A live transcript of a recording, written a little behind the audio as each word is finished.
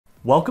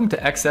Welcome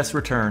to Excess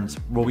Returns,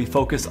 where we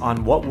focus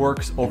on what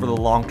works over the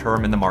long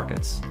term in the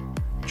markets.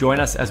 Join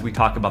us as we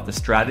talk about the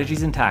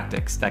strategies and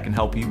tactics that can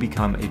help you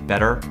become a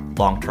better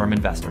long-term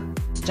investor.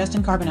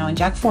 Justin Carbonell and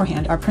Jack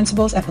Forehand are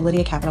principals at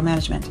Validia Capital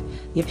Management.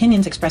 The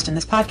opinions expressed in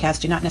this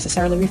podcast do not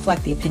necessarily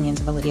reflect the opinions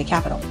of Validia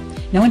Capital.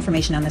 No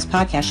information on this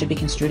podcast should be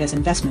construed as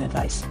investment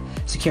advice.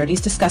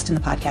 Securities discussed in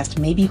the podcast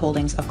may be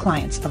holdings of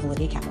clients of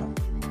Validia Capital.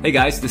 Hey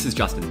guys, this is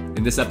Justin.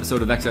 In this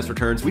episode of Excess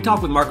Returns, we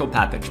talk with Marco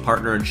Papic,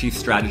 partner and chief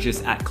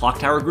strategist at Clock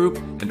Tower Group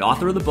and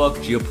author of the book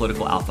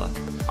Geopolitical Alpha.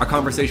 Our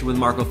conversation with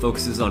Marco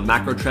focuses on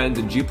macro trends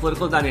and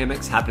geopolitical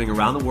dynamics happening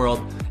around the world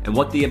and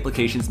what the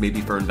implications may be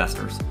for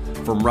investors.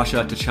 From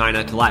Russia to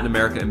China to Latin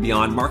America and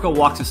beyond, Marco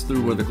walks us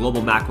through where the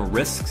global macro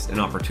risks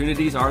and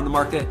opportunities are in the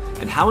market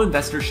and how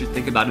investors should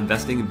think about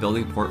investing and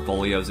building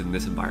portfolios in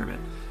this environment.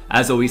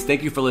 As always,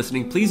 thank you for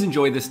listening. Please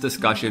enjoy this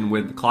discussion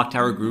with Clock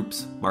Tower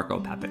Group's Marco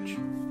Papic.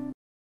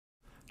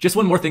 Just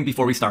one more thing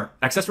before we start.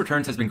 Excess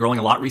Returns has been growing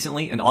a lot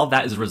recently, and all of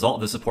that is a result of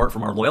the support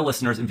from our loyal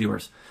listeners and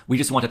viewers. We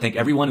just want to thank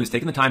everyone who's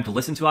taken the time to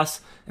listen to us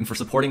and for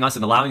supporting us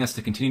and allowing us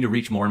to continue to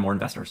reach more and more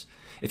investors.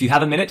 If you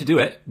have a minute to do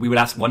it, we would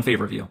ask one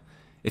favor of you.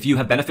 If you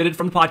have benefited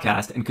from the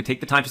podcast and could take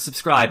the time to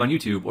subscribe on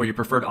YouTube or your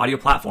preferred audio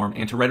platform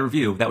and to write a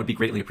review, that would be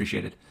greatly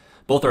appreciated.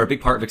 Both are a big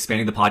part of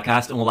expanding the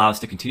podcast and will allow us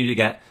to continue to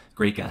get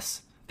great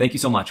guests. Thank you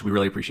so much. We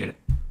really appreciate it.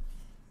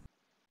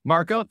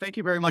 Marco, thank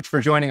you very much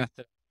for joining us.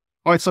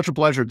 Oh, it's such a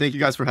pleasure. Thank you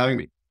guys for having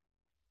me.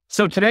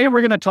 So today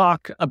we're going to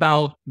talk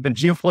about the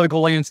geopolitical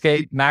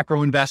landscape,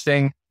 macro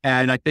investing,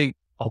 and I think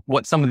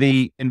what some of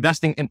the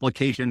investing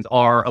implications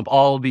are of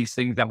all of these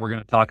things that we're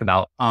going to talk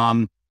about.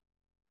 In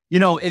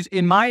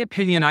my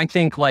opinion, I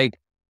think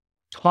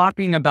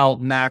talking about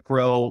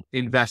macro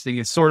investing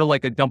is sort of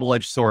like a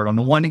double-edged sword. On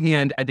the one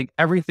hand, I think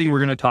everything we're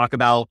going to talk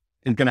about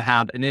is going to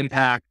have an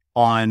impact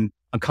on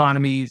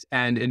economies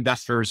and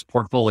investors'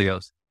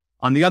 portfolios.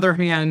 On the other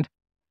hand,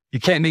 you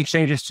can't make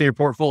changes to your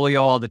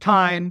portfolio all the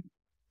time.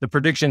 The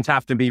predictions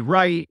have to be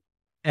right.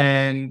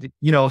 And,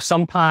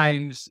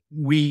 sometimes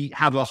we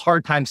have a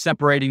hard time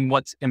separating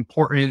what's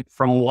important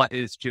from what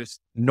is just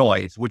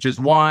noise, which is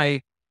why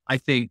I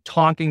think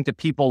talking to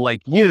people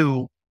like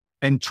you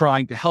and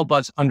trying to help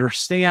us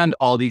understand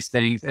all these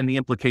things and the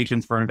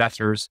implications for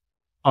investors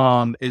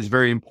is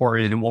very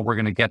important and what we're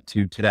going to get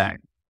to today.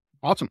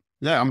 Awesome.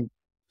 Yeah, I'm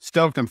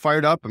stoked. I'm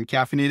fired up. I'm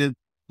caffeinated.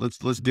 Let's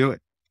do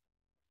it.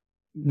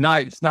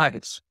 Nice.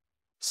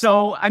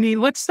 So,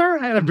 let's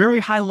start at a very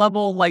high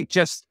level,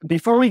 just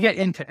before we get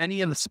into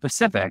any of the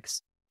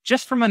specifics,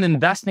 just from an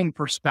investing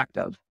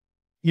perspective,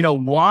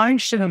 why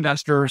should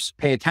investors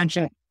pay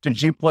attention to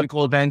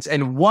geopolitical events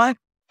and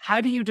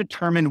how do you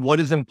determine what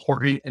is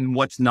important and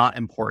what's not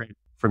important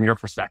from your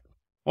perspective?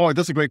 Oh,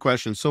 that's a great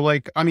question. So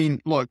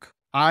look,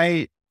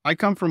 I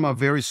come from a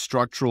very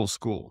structural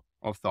school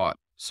of thought.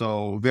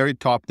 So very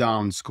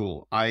top-down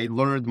school. I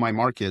learned my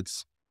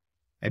markets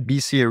at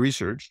BCA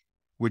Research,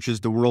 which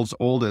is the world's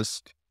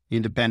oldest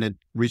independent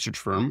research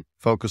firm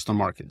focused on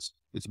markets.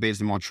 It's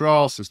based in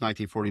Montreal since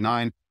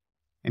 1949.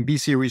 And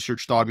BCA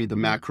Research taught me the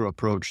macro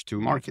approach to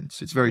markets.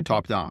 It's very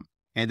top down.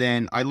 And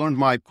then I learned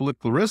my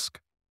political risk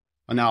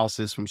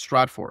analysis from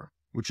Stratfor,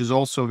 which is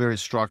also very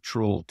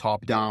structural,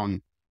 top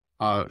down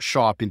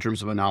shop in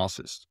terms of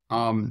analysis.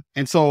 And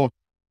so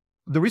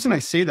the reason I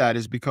say that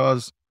is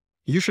because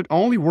you should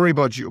only worry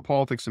about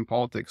geopolitics and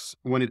politics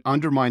when it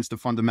undermines the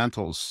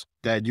fundamentals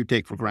that you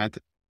take for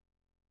granted.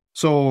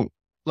 So,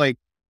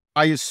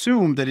 I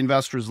assume that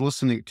investors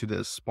listening to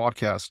this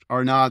podcast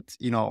are not,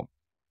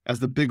 as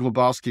the Big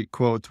Lebowski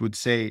quote would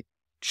say,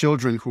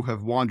 children who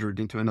have wandered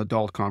into an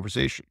adult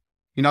conversation.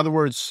 In other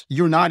words,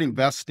 you're not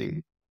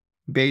investing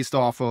based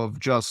off of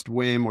just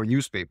whim or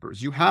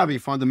newspapers. You have a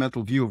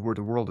fundamental view of where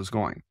the world is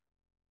going.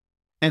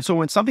 And so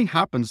when something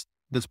happens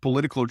that's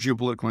political or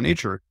geopolitical in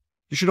nature,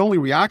 you should only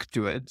react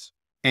to it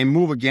and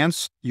move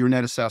against your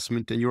net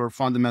assessment and your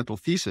fundamental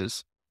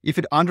thesis if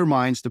it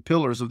undermines the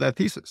pillars of that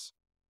thesis.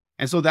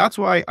 And so that's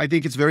why I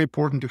think it's very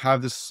important to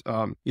have this,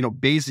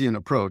 Bayesian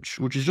approach,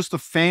 which is just a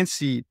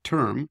fancy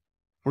term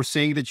for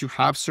saying that you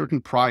have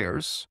certain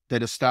priors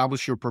that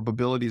establish your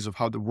probabilities of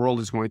how the world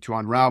is going to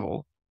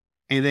unravel.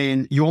 And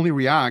then you only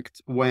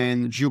react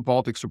when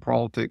geopolitics or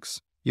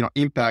politics,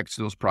 impacts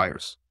those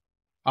priors.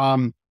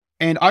 And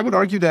I would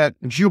argue that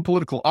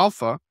Geopolitical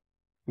Alpha,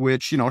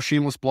 which,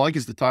 shameless plug,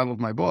 is the title of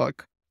my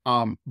book.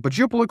 But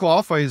Geopolitical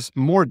Alpha is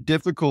more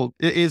difficult.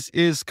 It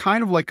is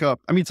kind of like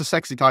it's a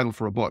sexy title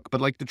for a book, but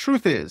the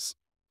truth is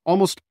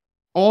almost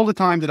all the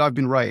time that I've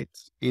been right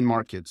in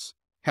markets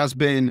has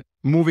been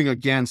moving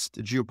against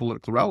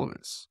geopolitical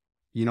relevance.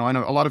 I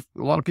know a lot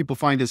of people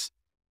find this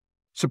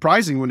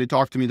surprising when they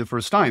talk to me the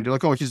first time. They're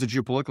like, oh, he's a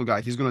geopolitical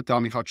guy. He's going to tell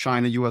me how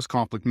China-US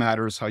conflict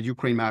matters, how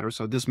Ukraine matters,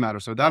 how this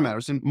matters, how that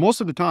matters. And most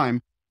of the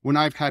time when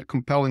I've had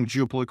compelling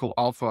Geopolitical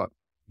Alpha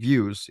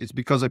views, it's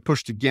because I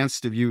pushed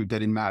against the view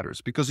that it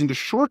matters. Because in the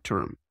short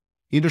term,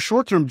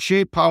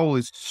 Jay Powell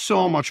is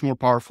so much more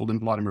powerful than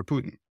Vladimir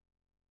Putin.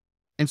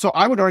 And so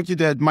I would argue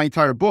that my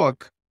entire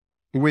book,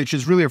 which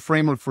is really a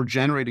framework for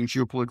generating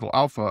geopolitical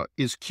alpha,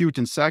 is cute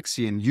and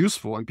sexy and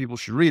useful, and people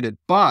should read it.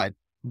 But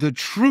the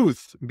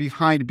truth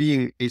behind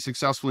being a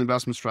successful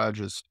investment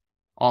strategist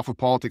off of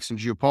politics and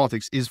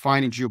geopolitics is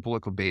finding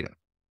geopolitical beta,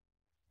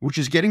 which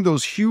is getting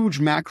those huge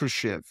macro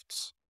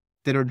shifts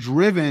that are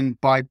driven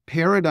by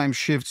paradigm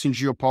shifts in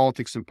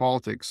geopolitics and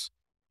politics,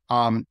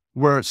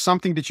 where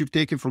something that you've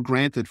taken for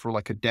granted for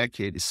like a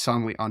decade is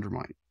suddenly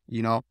undermined,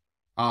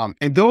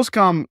 and those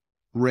come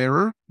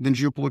rarer than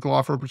geopolitical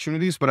offer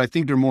opportunities, but I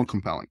think they're more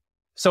compelling.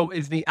 So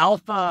is the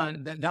alpha,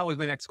 that was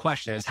my next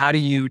question, is how do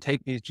you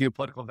take these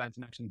geopolitical events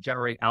and actually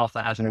generate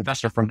alpha as an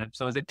investor from them?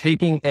 So is it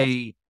taking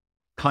a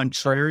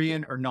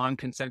contrarian or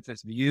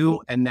non-consensus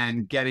view and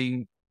then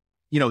getting,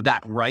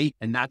 that right?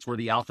 And that's where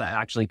the alpha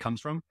actually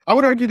comes from? I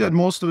would argue that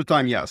most of the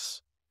time,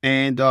 yes.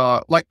 And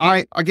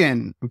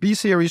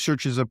BCA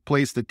research is a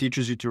place that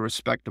teaches you to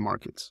respect the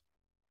markets.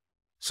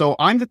 So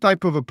I'm the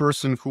type of a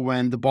person who,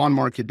 when the bond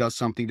market does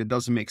something that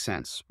doesn't make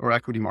sense, or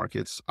equity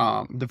markets,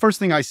 the first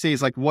thing I say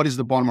is like, what is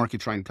the bond market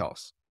trying to tell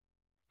us?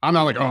 I'm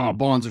not like, oh,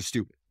 bonds are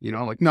stupid.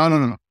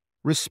 No.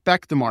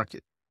 Respect the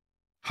market.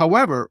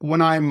 However,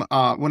 when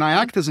I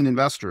act as an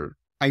investor,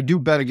 I do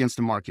bet against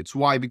the markets.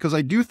 Why? Because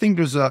I do think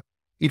there's a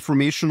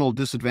informational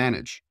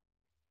disadvantage.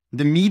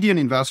 The median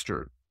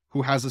investor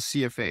who has a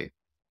CFA,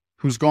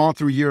 who's gone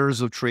through years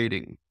of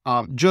trading,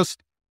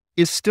 just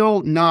is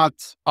still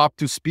not up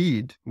to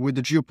speed with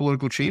the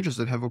geopolitical changes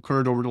that have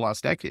occurred over the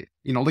last decade.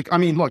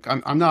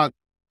 I'm not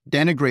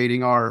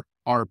denigrating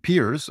our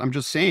peers. I'm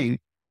just saying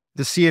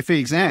the CFA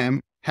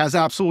exam has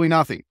absolutely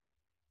nothing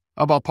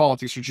about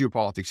politics or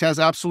geopolitics, has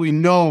absolutely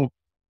no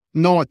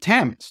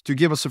attempt to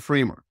give us a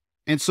framework.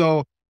 And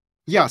so,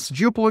 yes,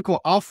 geopolitical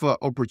alpha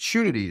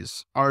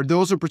opportunities are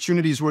those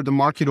opportunities where the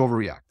market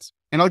overreacts.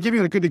 And I'll give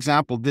you a good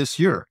example this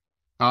year.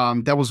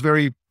 That was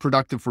very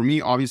productive for me.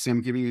 Obviously,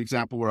 I'm giving you an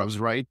example where I was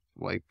right.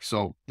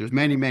 So there's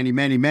many, many,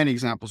 many, many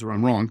examples where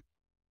I'm wrong.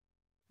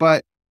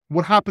 But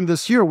what happened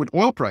this year with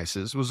oil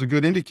prices was a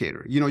good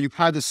indicator. You've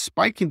had a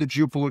spike in the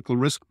geopolitical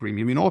risk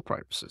premium in oil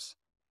prices.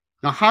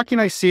 Now, how can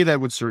I say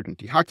that with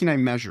certainty? How can I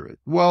measure it?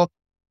 Well,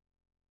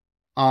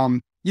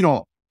 I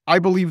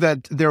believe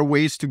that there are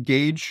ways to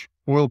gauge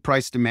oil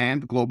price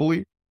demand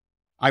globally.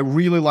 I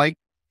really like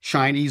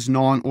Chinese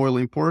non-oil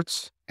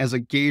imports as a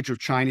gauge of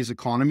Chinese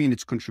economy and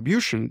its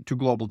contribution to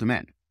global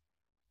demand.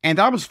 And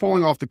that was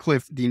falling off the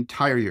cliff the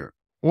entire year.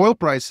 Oil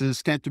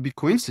prices tend to be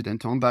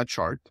coincident on that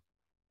chart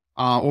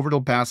over the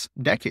past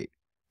decade.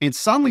 And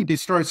suddenly they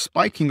started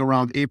spiking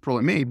around April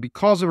and May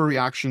because of a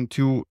reaction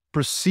to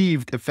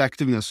perceived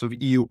effectiveness of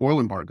EU oil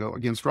embargo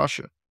against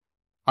Russia.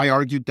 I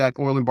argued that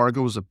oil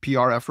embargo was a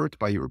PR effort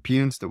by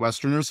Europeans, the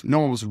Westerners. No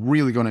one was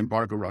really going to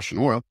embargo Russian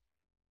oil.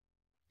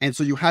 And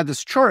so you had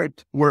this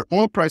chart where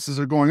oil prices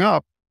are going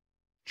up,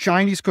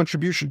 Chinese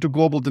contribution to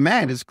global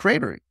demand is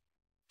cratering.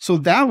 So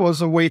that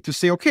was a way to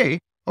say, okay,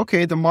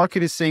 the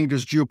market is saying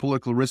there's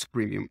geopolitical risk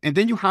premium. And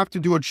then you have to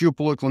do a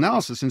geopolitical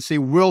analysis and say,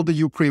 will the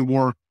Ukraine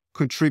war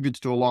contribute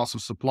to a loss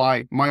of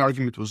supply? My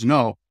argument was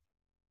no.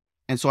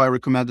 And so I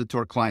recommended to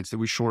our clients that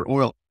we short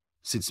oil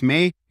since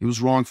May. It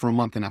was wrong for a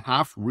month and a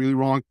half, really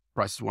wrong.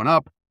 Prices went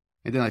up.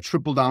 And then I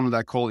tripled down on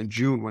that call in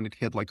June when it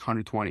hit like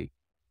 $120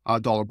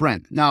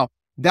 Brent. Now,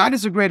 that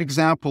is a great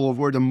example of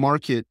where the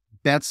market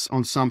bets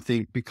on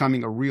something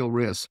becoming a real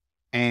risk.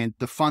 And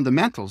the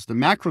fundamentals, the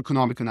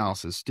macroeconomic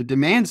analysis, the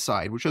demand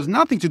side, which has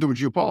nothing to do with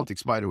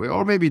geopolitics, by the way,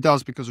 or maybe it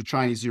does because of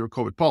Chinese zero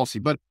COVID policy.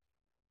 But,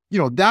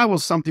 that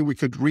was something we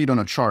could read on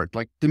a chart.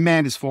 Like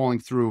demand is falling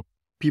through.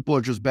 People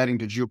are just betting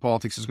that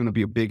geopolitics is going to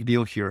be a big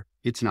deal here.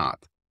 It's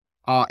not.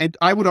 And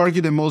I would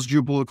argue that most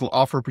geopolitical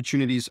offer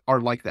opportunities are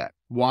like that.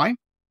 Why?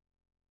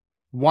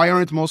 Why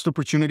aren't most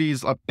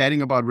opportunities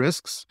betting about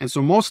risks? And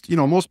so most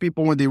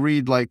people, when they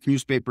read like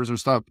newspapers or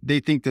stuff, they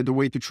think that the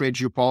way to trade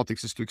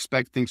geopolitics is to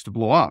expect things to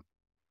blow up.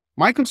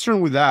 My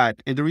concern with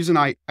that, and the reason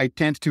I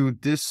tend to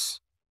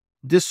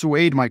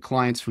dissuade my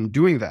clients from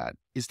doing that,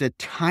 is that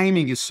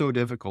timing is so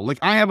difficult. Like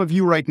I have a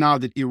view right now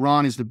that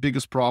Iran is the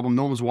biggest problem.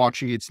 No one's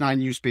watching it. It's not in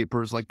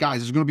newspapers. Like, guys,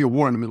 there's going to be a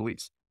war in the Middle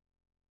East.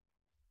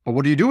 But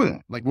what do you do with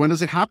it? Like, when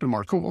does it happen,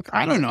 Marco? Look,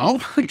 I don't know.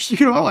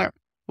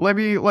 Let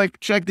me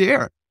check the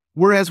air.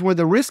 Whereas when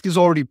the risk is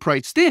already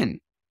priced in,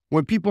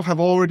 when people have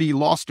already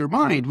lost their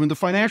mind, when the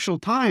Financial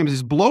Times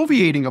is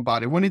bloviating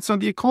about it, when it's on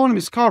the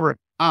Economist cover,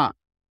 the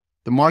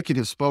market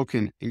has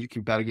spoken and you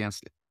can bet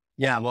against it.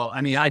 Yeah. Well,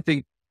 I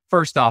think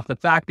first off, the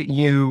fact that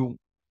you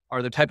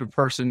are the type of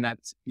person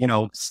that's,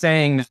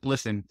 saying,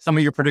 listen, some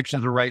of your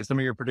predictions are right, some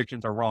of your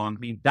predictions are wrong.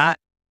 That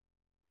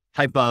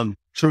type of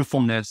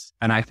truthfulness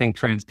and I think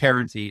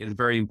transparency is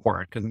very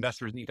important because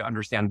investors need to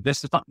understand this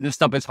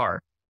stuff is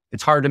hard.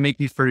 It's hard to make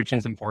these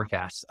predictions and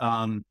forecasts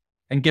and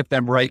get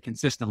them right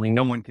consistently.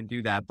 No one can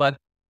do that. But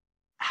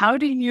how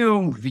do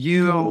you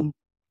view,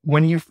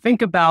 when you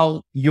think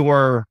about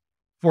your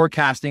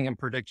forecasting and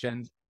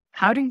predictions,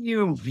 how do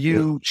you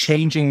view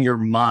changing your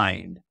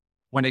mind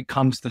when it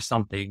comes to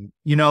something?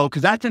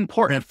 Because that's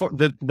important. For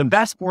the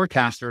best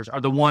forecasters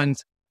are the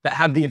ones that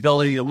have the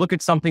ability to look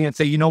at something and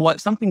say, you know what,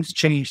 something's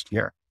changed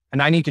here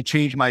and I need to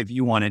change my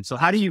view on it. So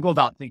how do you go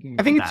about thinking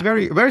about I think that? It's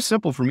very, very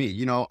simple for me.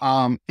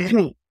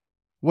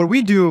 What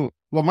we do,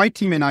 what my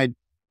team and I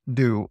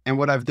do, and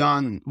what I've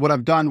done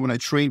when I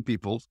train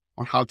people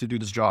on how to do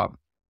this job,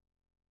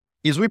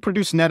 is we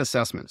produce net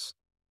assessments.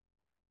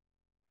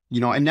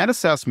 And net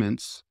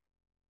assessments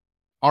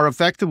are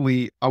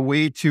effectively a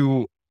way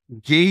to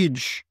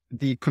gauge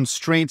the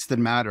constraints that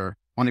matter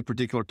on a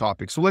particular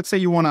topic. So let's say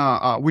you want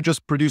to, we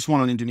just produced one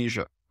on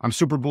Indonesia. I'm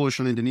super bullish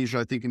on Indonesia.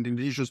 I think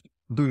Indonesia's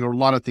doing a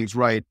lot of things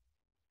right.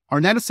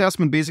 Our net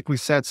assessment basically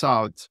sets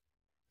out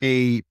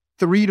a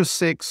 3 to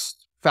 6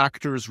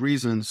 factors,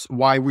 reasons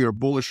why we are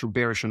bullish or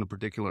bearish on a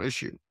particular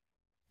issue.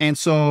 And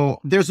so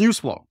there's news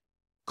flow,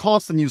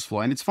 constant news flow.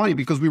 And it's funny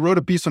because we wrote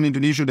a piece on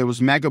Indonesia that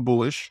was mega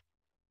bullish.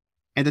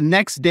 And the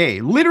next day,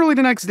 literally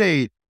the next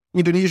day,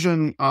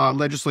 Indonesian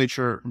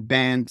legislature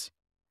banned,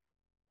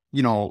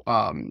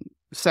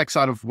 sex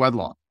out of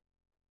wedlock.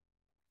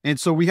 And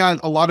so we had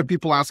a lot of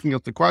people asking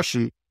us the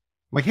question,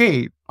 like,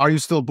 hey, are you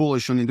still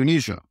bullish on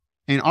Indonesia?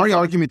 And our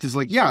argument is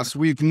like, yes,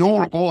 we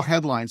ignore all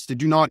headlines that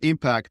do not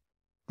impact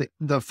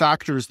the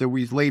factors that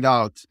we've laid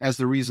out as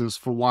the reasons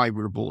for why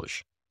we're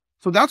bullish.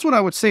 So that's what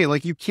I would say.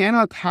 Like, you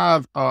cannot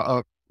have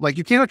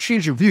you cannot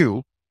change your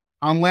view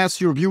unless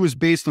your view is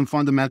based on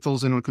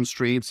fundamentals and on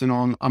constraints and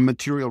on a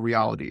material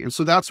reality. And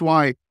so that's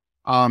why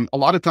a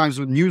lot of times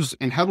when news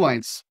and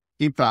headlines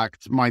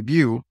impact my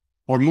view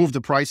or move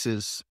the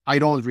prices, I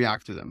don't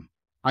react to them.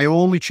 I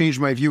only change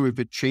my view if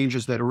it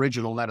changes that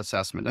original net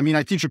assessment. I mean,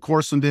 I teach a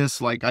course on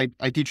this. Like,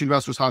 I teach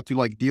investors how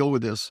to deal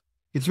with this.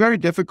 It's very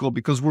difficult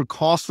because we're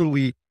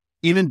constantly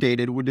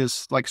inundated with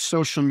this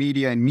social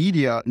media and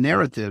media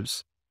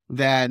narratives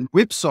that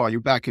whipsaw you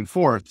back and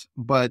forth,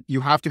 but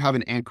you have to have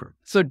an anchor.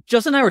 So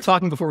Justin and I were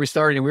talking before we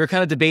started, and we were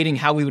kind of debating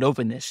how we would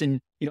open this.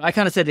 And, I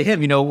kind of said to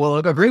him, well,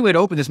 a great way to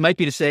open this might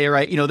be to say, all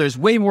right, there's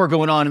way more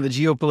going on in the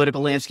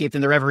geopolitical landscape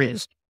than there ever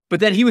is. But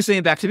then he was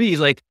saying back to me, he's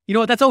like, you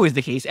know what, that's always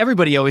the case.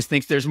 Everybody always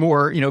thinks there's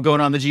more,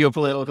 going on in the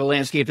geopolitical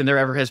landscape than there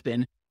ever has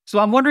been. So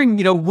I'm wondering,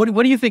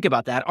 what do you think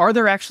about that? Are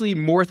there actually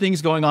more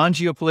things going on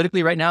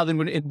geopolitically right now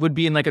than it would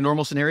be in a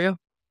normal scenario?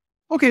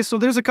 Okay, so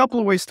there's a couple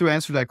of ways to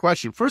answer that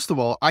question. First of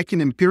all, I can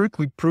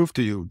empirically prove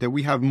to you that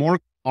we have more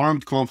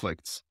armed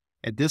conflicts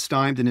at this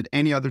time than at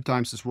any other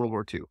time since World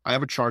War II. I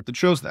have a chart that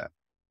shows that.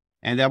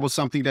 And that was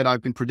something that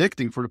I've been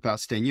predicting for the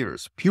past 10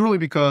 years, purely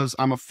because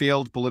I'm a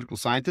failed political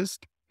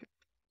scientist.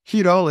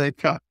 I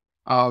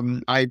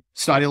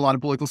studied a lot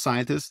of political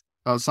science.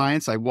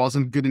 I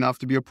wasn't good enough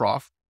to be a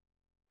prof.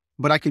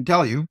 But I can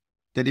tell you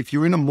that if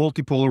you're in a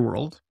multipolar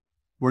world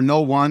where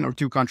no one or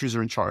two countries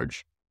are in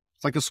charge,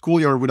 it's like a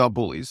schoolyard without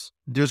bullies,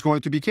 there's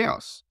going to be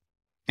chaos.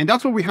 And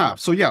that's what we have.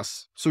 So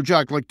yes. So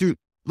Jack,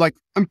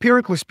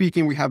 empirically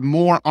speaking, we have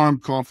more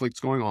armed conflicts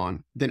going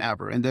on than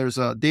ever. And there's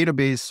a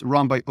database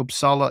run by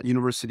Uppsala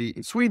University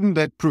in Sweden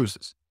that proves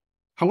this.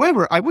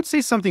 However, I would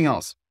say something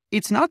else.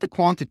 It's not the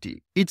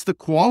quantity, it's the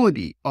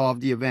quality of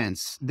the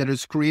events that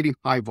is creating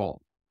high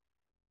vol.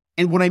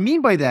 And what I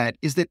mean by that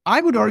is that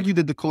I would argue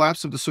that the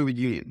collapse of the Soviet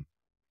Union,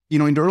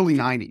 in the early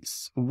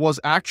 90s was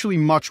actually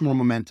much more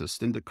momentous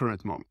than the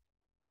current moment.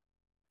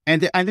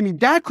 And I mean,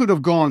 that could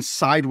have gone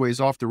sideways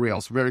off the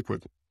rails very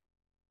quickly.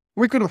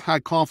 We could have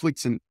had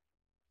conflicts and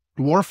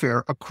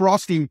warfare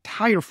across the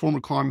entire former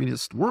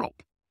communist world.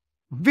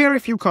 Very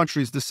few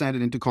countries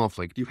descended into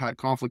conflict. You had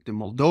conflict in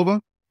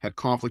Moldova, had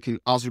conflict in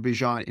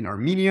Azerbaijan, in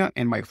Armenia,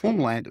 and my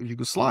homeland of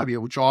Yugoslavia,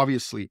 which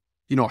obviously,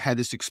 had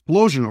this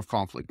explosion of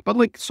conflict.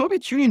 But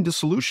Soviet Union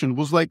dissolution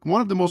was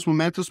one of the most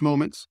momentous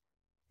moments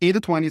in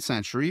the 20th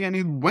century, and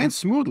it went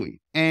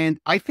smoothly. And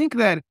I think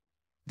that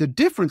the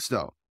difference,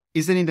 though,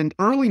 is that in the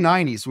early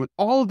 90s, when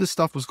all of this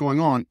stuff was going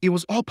on, it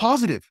was all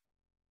positive.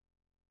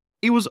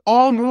 It was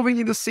all moving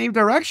in the same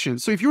direction.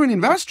 So if you're an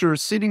investor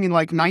sitting in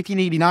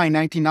 1989,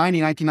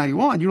 1990,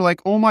 1991, you're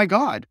like, oh my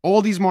God,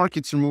 all these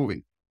markets are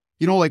moving.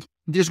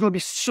 There's going to be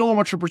so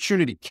much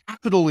opportunity.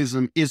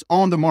 Capitalism is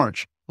on the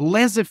march.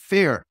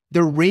 Laissez-faire.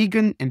 The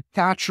Reagan and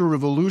Thatcher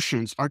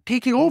revolutions are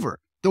taking over.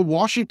 The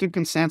Washington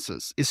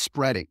consensus is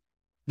spreading.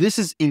 This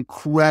is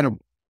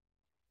incredible.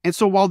 And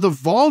so while the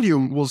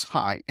volume was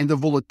high and the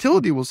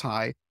volatility was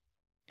high,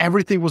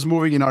 everything was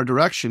moving in our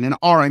direction. And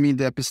I mean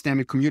the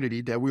epistemic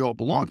community that we all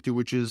belong to,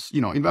 which is,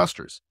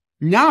 investors.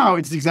 Now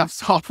it's the exact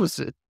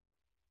opposite.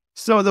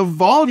 So the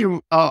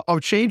volume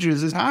of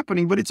changes is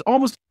happening, but it's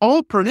almost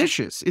all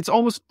pernicious. It's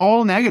almost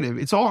all negative.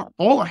 It's all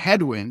a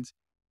headwind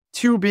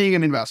to being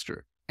an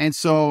investor. And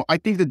so I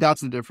think that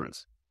that's the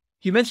difference.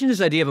 You mentioned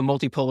this idea of a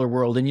multipolar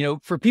world.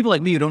 And, for people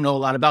like me who don't know a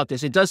lot about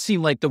this, it does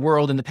seem like the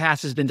world in the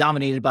past has been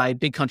dominated by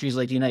big countries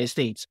like the United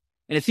States.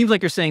 And it seems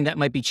like you're saying that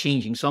might be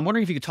changing. So I'm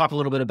wondering if you could talk a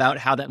little bit about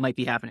how that might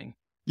be happening.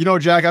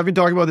 Jack, I've been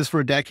talking about this for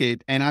a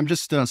decade, and I'm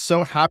just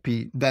so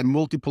happy that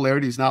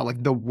multipolarity is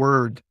not the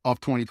word of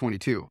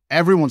 2022.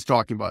 Everyone's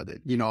talking about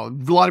it.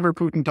 Vladimir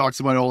Putin talks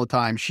about it all the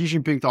time. Xi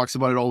Jinping talks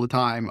about it all the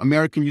time.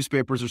 American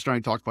newspapers are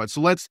starting to talk about it.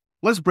 So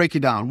let's break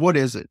it down. What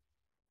is it?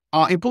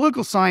 In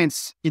political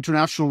science,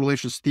 international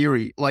relations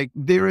theory,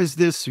 there is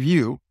this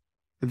view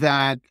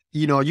that,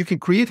 you can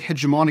create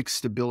hegemonic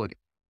stability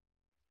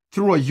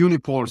through a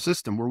unipolar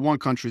system where one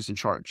country is in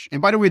charge.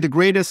 And by the way, the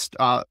greatest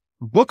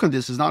book on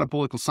this is not a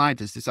political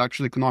scientist. It's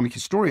actually an economic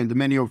historian,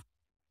 Domenico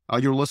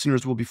your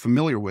listeners will be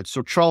familiar with.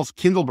 So Charles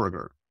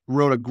Kindleberger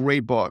wrote a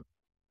great book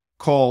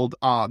called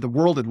The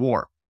World at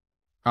War.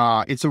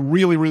 It's a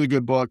really, really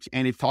good book,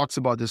 and it talks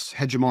about this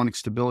hegemonic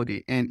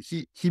stability. And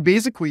he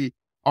basically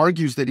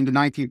argues that in the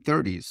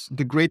 1930s,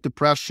 the Great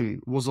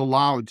Depression was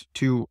allowed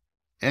to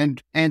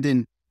end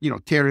in,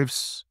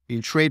 tariffs,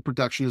 in trade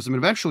protectionism,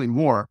 and eventually in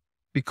war,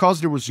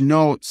 because there was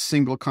no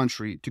single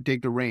country to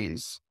take the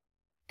reins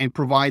and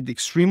provide the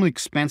extremely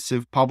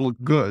expensive public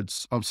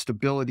goods of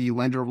stability,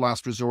 lender of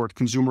last resort,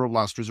 consumer of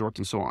last resort,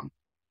 and so on.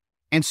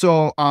 And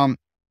so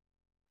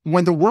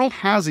when the world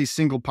has a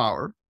single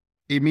power,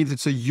 it means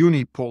it's a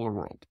unipolar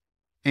world.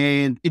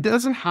 And it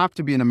doesn't have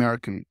to be an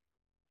American,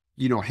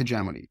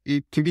 hegemony.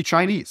 It can be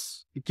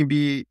Chinese. It can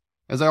be,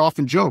 as I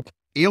often joke,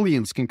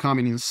 aliens can come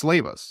and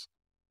enslave us.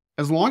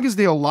 As long as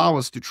they allow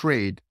us to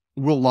trade,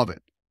 we'll love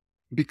it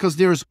because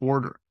there's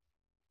order.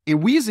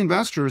 And we as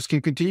investors can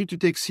continue to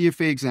take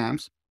CFA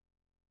exams.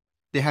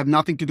 They have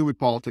nothing to do with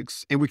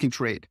politics, and we can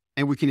trade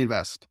and we can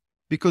invest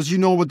because you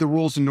know what the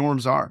rules and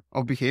norms are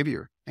of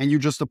behavior and you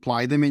just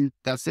apply them and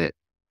that's it.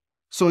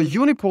 So a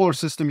unipolar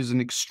system is an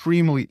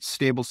extremely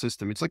stable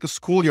system. It's like a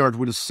schoolyard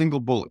with a single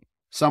bully.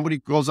 Somebody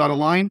goes out of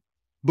line,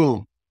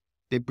 boom,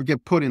 they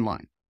get put in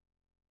line.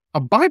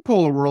 A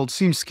bipolar world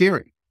seems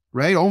scary,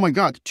 right? Oh my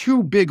God,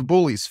 two big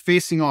bullies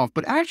facing off,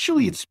 but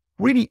actually it's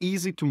pretty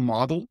easy to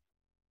model.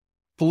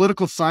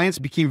 Political science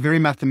became very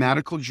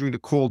mathematical during the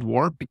Cold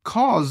War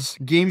because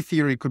game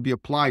theory could be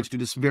applied to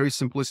this very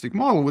simplistic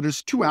model where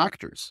there's two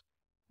actors.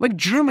 Like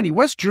Germany,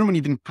 West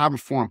Germany didn't have a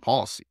foreign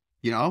policy,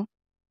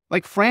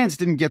 Like France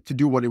didn't get to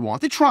do what they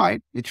want. They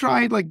tried,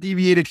 like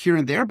deviated here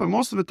and there, but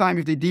most of the time,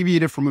 if they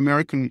deviated from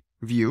American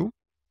view,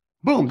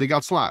 boom, they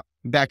got slapped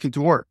back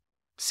into war.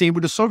 Same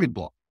with the Soviet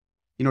bloc.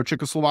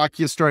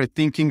 Czechoslovakia started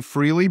thinking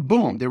freely,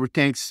 boom, there were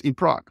tanks in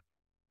Prague.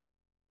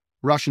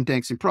 Russian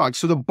tanks in Prague.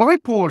 So the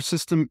bipolar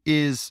system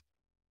is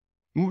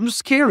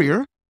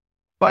scarier,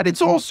 but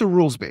it's also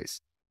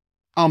rules-based.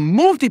 A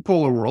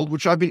multipolar world,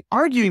 which I've been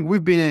arguing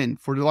we've been in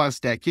for the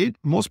last decade,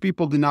 most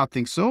people did not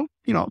think so.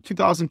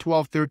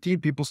 2012, 13,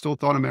 people still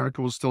thought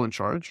America was still in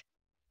charge.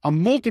 A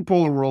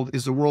multipolar world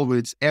is a world where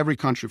it's every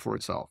country for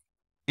itself.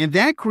 And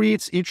that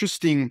creates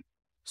interesting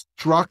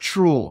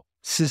structural,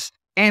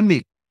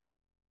 systemic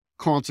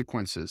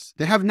consequences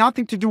that have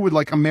nothing to do with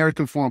like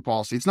American foreign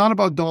policy. It's not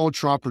about Donald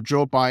Trump or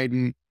Joe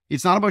Biden.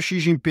 It's not about Xi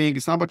Jinping.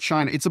 It's not about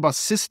China. It's about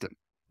system.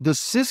 The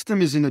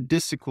system is in a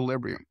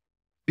disequilibrium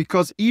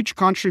because each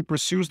country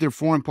pursues their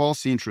foreign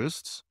policy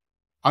interests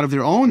out of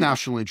their own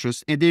national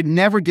interests, and they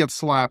never get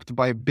slapped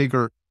by a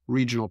bigger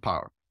regional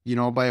power,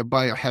 by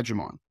a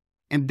hegemon.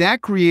 And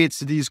that creates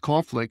these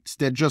conflicts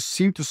that just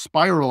seem to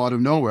spiral out of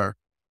nowhere.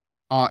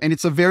 And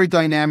it's a very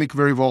dynamic,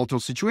 very volatile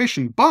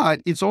situation, but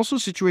it's also a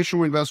situation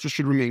where investors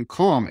should remain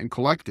calm and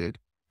collected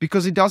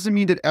because it doesn't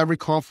mean that every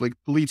conflict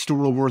leads to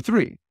World War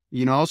III,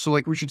 So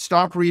like we should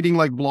stop reading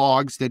like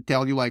blogs that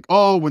tell you like,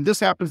 oh, when this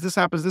happens,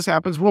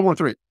 World War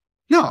III.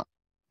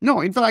 No,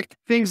 in fact,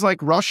 things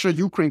like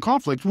Russia-Ukraine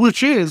conflict,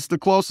 which is the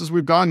closest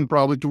we've gotten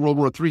probably to World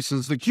War III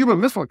since the Cuban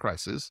Missile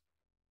Crisis,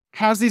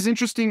 has these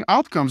interesting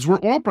outcomes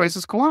where oil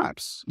prices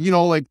collapse.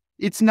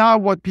 It's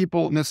not what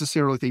people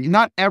necessarily think.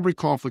 Not every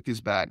conflict is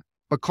bad.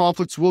 But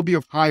conflicts will be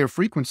of higher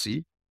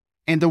frequency,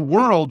 and the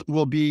world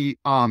will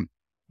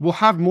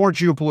have more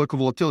geopolitical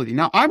volatility.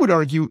 Now, I would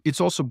argue it's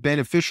also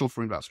beneficial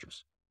for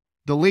investors.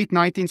 The late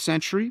 19th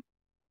century,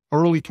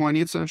 early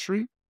 20th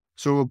century,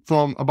 so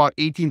from about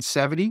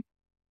 1870,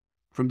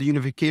 from the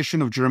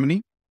unification of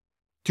Germany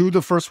to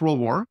the First World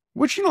War,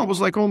 which, was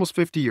like almost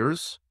 50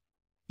 years,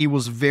 it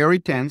was very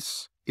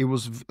tense. It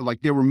was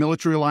like there were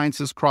military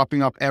alliances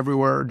cropping up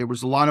everywhere. There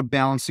was a lot of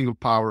balancing of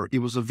power. It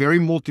was a very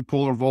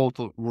multipolar,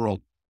 volatile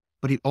world.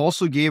 But it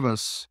also gave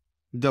us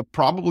the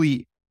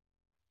probably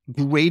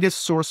greatest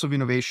source of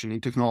innovation in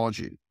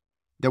technology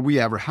that we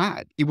ever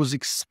had. It was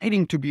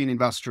exciting to be an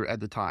investor at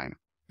the time.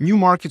 New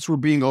markets were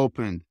being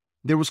opened.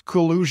 There was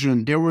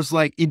collusion. There was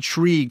like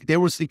intrigue. There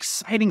was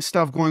exciting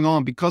stuff going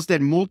on because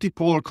that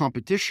multipolar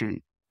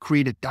competition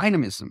created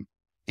dynamism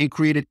and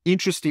created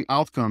interesting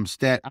outcomes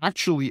that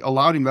actually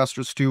allowed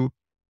investors to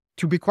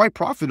be quite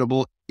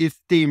profitable if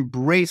they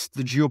embraced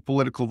the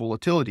geopolitical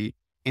volatility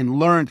and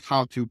learned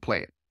how to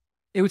play it.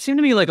 It would seem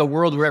to me like a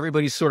world where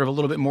everybody's sort of a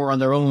little bit more on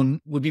their own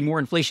would be more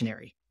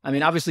inflationary. I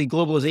mean, obviously,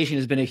 globalization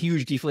has been a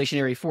huge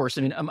deflationary force.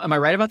 I mean, am I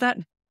right about that?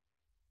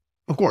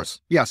 Of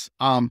course, yes.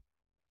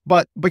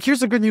 But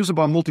here's the good news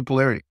about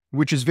multipolarity,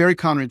 which is very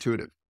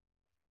counterintuitive.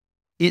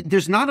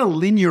 There's not a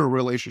linear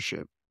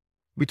relationship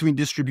between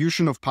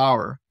distribution of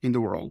power in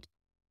the world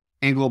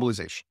and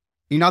globalization.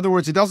 In other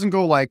words, it doesn't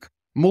go like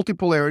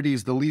multipolarity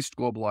is the least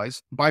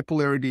globalized,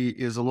 bipolarity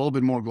is a little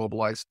bit more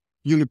globalized,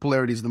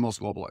 unipolarity is the most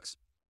globalized.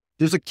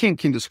 There's a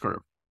kink in this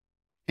curve.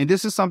 And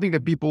this is something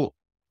that people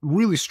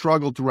really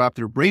struggle to wrap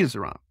their brains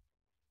around.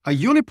 A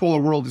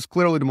unipolar world is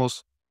clearly the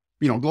most,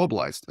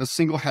 globalized. A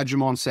single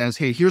hegemon says,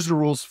 hey, here's the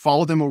rules,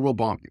 follow them or we'll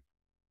bomb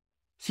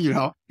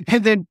you.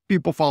 And then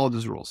people follow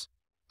those rules.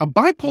 A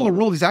bipolar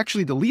world is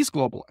actually the least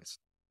globalized.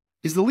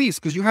 Is the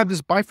least because you have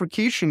this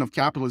bifurcation of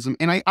capitalism.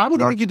 And I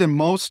would argue that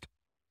most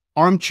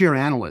armchair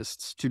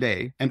analysts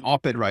today and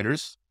op-ed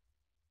writers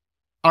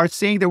are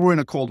saying that we're in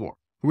a Cold War.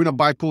 We're in a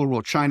bipolar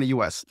world, China,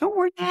 US. No,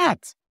 we're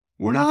not.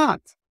 We're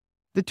not.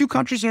 The two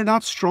countries are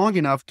not strong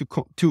enough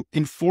to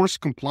enforce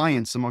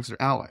compliance amongst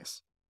their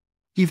allies.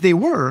 If they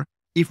were,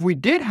 if we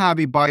did have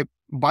a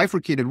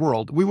bifurcated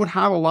world, we would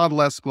have a lot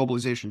less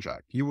globalization,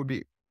 Jack. That would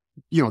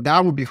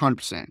be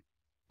 100%.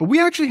 But we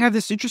actually have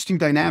this interesting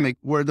dynamic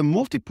where the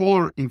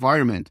multipolar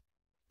environment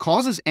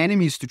causes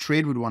enemies to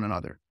trade with one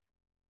another.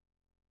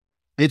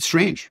 It's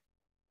strange.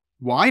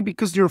 Why?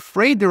 Because they're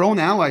afraid their own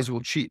allies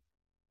will cheat.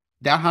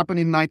 That happened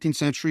in the 19th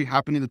century,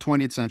 happened in the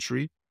 20th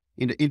century.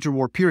 In the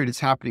interwar period, it's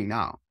happening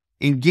now.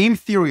 In game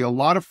theory, a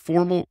lot of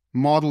formal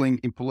modeling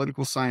in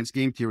political science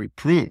game theory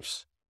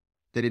proves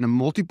that in a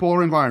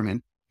multipolar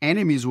environment,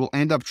 enemies will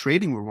end up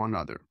trading with one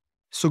another.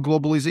 So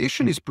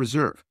globalization is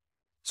preserved.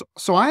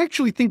 So I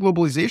actually think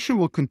globalization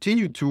will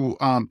continue to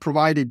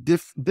provide a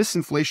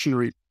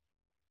disinflationary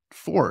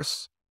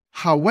force.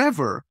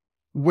 However,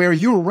 where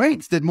you're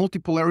right that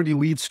multipolarity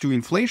leads to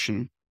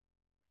inflation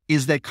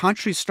is that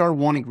countries start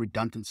wanting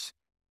redundancy,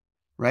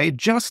 right?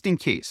 Just in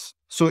case.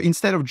 So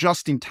instead of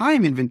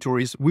just-in-time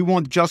inventories, we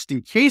want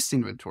just-in-case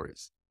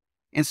inventories.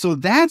 And so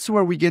that's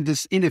where we get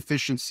this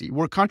inefficiency,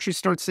 where countries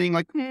start saying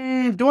like,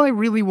 do I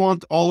really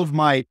want all of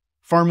my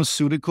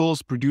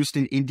pharmaceuticals produced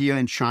in India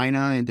and China?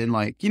 And then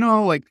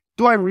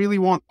do I really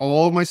want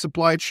all of my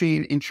supply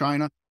chain in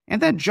China?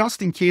 And that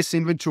just-in-case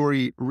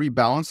inventory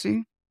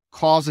rebalancing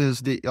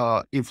causes the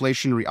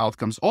inflationary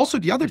outcomes. Also,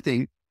 the other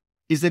thing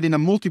is that in a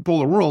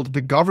multipolar world,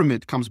 the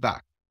government comes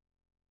back.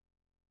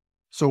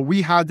 So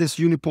we had this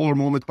unipolar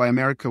moment by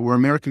America where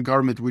American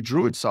government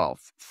withdrew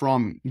itself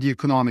from the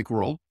economic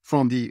world,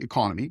 from the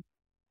economy.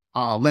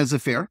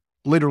 Laissez-faire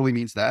literally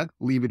means that,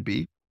 leave it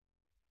be.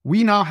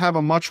 We now have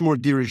a much more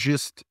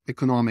dirigist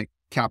economic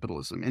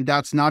capitalism. And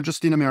that's not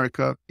just in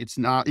America. It's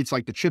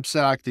like the CHIPS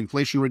Act, the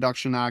Inflation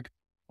Reduction Act.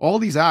 All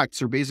these acts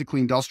are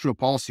basically industrial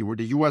policy where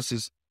the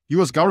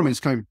US government is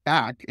coming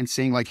back and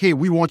saying like, hey,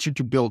 we want you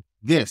to build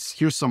this.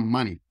 Here's some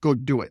money. Go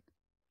do it.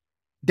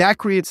 That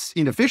creates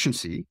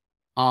inefficiency.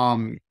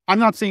 I'm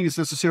not saying it's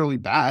necessarily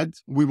bad.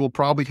 We will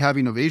probably have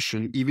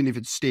innovation, even if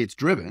it's states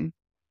driven.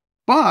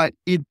 But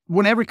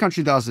when every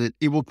country does it,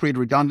 it will create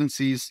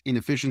redundancies,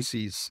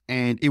 inefficiencies,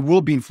 and it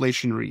will be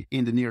inflationary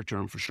in the near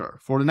term for sure.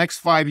 For the next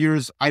 5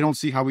 years, I don't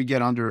see how we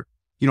get under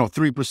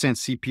 3%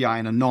 CPI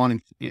in a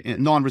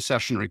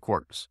non-recessionary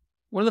quarters.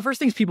 One of the first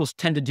things people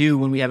tend to do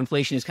when we have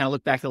inflation is kind of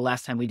look back to the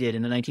last time we did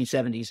in the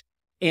 1970s.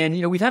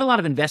 And, we've had a lot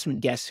of investment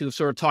guests who have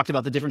sort of talked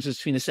about the differences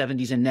between the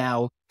 70s and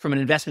now from an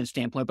investment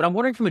standpoint. But I'm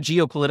wondering from a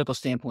geopolitical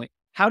standpoint,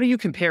 how do you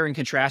compare and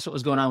contrast what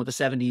was going on with the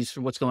 70s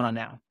from what's going on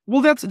now?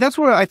 Well, that's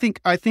where I think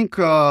it's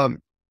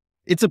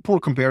a poor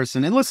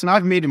comparison. And listen,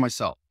 I've made it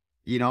myself.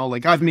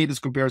 I've made this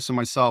comparison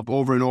myself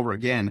over and over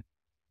again.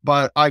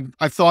 But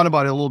I've thought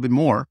about it a little bit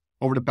more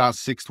over the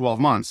past 6-12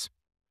 months.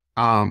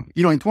 In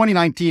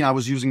 2019, I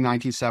was using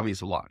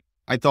 1970s a lot.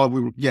 I thought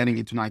we were getting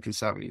into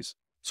 1970s.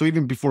 So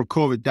even before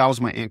COVID, that was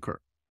my anchor.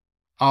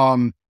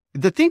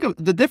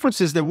 The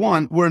difference is that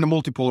one, we're in a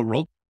multipolar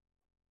world.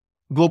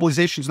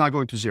 Globalization is not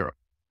going to zero.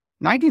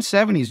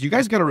 1970s, you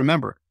guys got to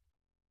remember,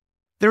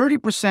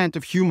 30%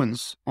 of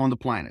humans on the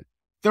planet,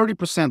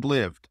 30%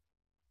 lived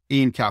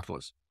in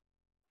capitalism.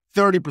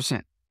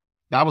 30%.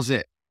 That was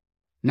it.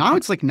 Now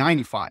it's like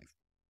 95.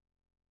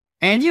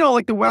 And,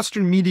 the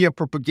Western media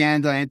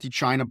propaganda,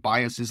 anti-China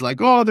bias is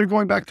like, oh, they're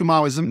going back to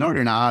Maoism. No,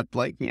 they're not.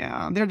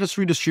 They're just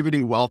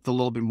redistributing wealth a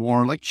little bit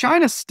more.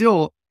 China's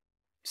still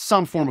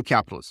some form of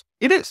capitalism.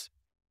 It is.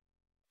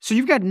 So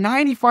you've got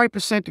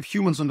 95% of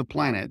humans on the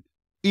planet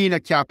in a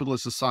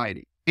capitalist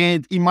society.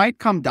 And it might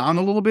come down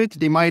a little bit.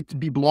 They might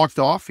be blocked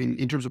off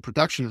in terms of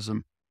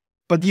protectionism.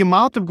 But the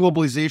amount of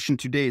globalization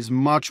today is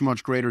much,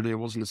 much greater than it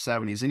was in the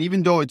 70s. And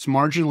even though it's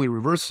marginally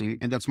reversing,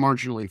 and that's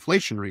marginally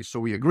inflationary, so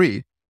we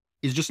agree,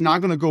 it's just not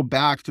going to go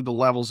back to the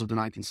levels of the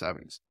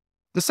 1970s.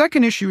 The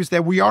second issue is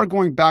that we are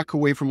going back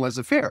away from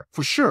laissez-faire.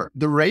 For sure,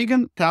 the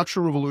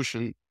Reagan-Thatcher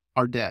revolution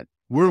are dead.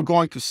 We're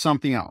going to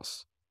something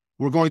else.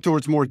 We're going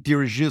towards more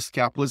dirigist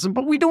capitalism,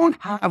 but we don't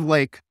have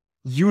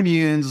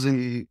unions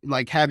and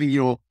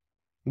having,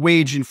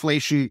 wage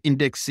inflation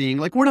indexing.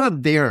 We're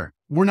not there.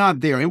 We're not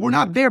there. And we're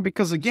not there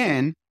because,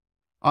 again,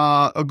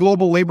 a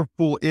global labor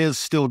pool is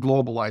still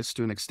globalized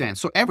to an extent.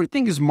 So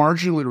everything is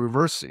marginally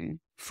reversing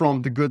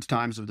from the good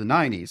times of the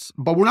 90s,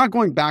 but we're not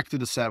going back to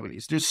the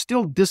 70s. There's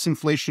still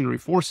disinflationary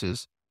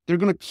forces. They're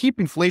going to keep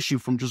inflation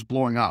from just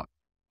blowing up.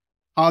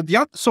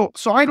 So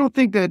I don't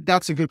think that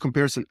that's a good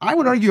comparison. I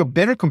would argue a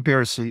better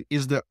comparison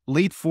is the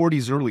late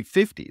 40s, early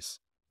 50s,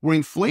 where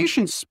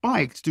inflation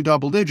spiked to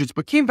double digits,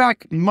 but came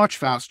back much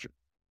faster.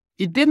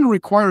 It didn't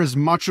require as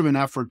much of an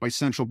effort by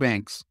central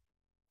banks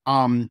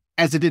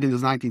as it did in the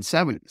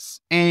 1970s.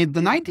 And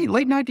the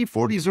late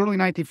 1940s, early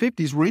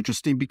 1950s were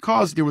interesting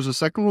because there was a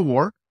Second World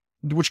War,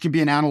 which can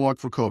be an analog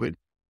for COVID.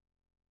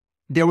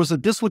 There was a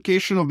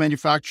dislocation of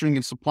manufacturing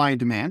and supply and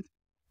demand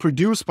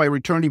produced by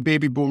returning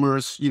baby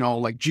boomers,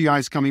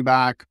 GIs coming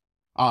back,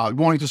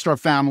 wanting to start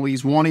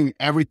families, wanting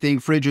everything,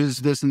 fridges,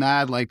 this and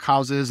that,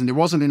 houses, and there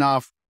wasn't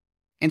enough.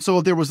 And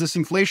so there was this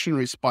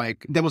inflationary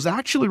spike that was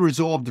actually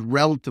resolved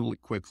relatively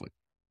quickly.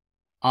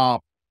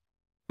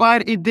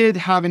 But it did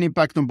have an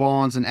impact on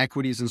bonds and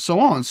equities and so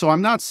on. So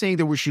I'm not saying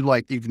that we should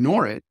like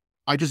ignore it.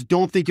 I just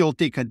don't think it'll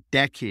take a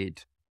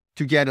decade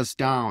to get us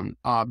down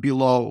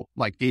below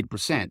like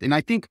 8%. And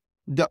I think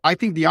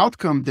the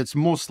outcome that's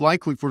most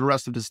likely for the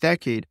rest of this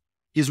decade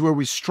is where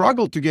we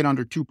struggle to get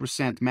under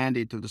 2%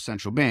 mandate to the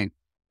central bank,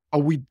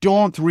 or we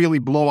don't really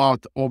blow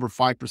out over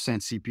 5%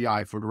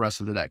 CPI for the rest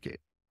of the decade.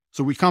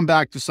 So we come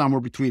back to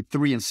somewhere between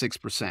 3 and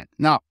 6%.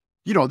 Now,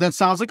 that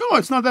sounds like, oh,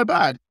 it's not that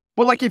bad.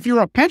 But like if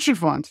you're a pension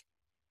fund,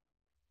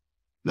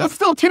 that's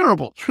still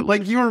terrible.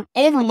 Like you're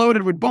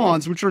overloaded with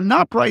bonds, which are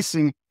not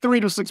pricing 3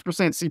 to 6%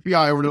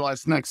 CPI over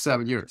the next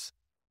 7 years.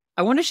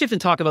 I want to shift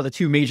and talk about the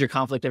two major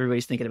conflicts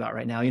everybody's thinking about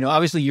right now.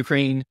 Obviously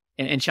Ukraine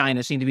and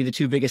China seem to be the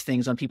two biggest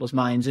things on people's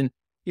minds. And,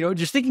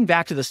 just thinking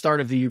back to the start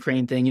of the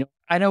Ukraine thing,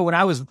 I know when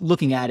I was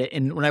looking at it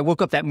and when I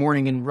woke up that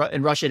morning and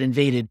Russia had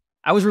invaded,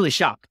 I was really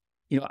shocked.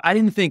 I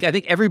think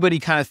everybody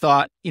kind of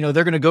thought, they're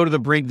going to go to the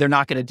brink. They're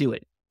not going to do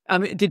it.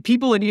 Did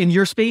people in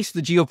your space,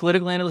 the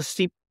geopolitical analysts,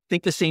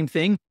 think the same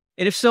thing?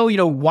 And if so,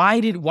 why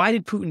did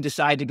Putin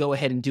decide to go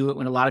ahead and do it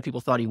when a lot of people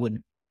thought he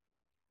wouldn't?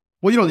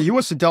 Well, the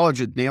U.S.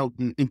 intelligence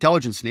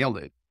nailed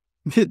it.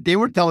 They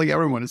were telling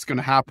everyone it's going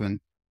to happen.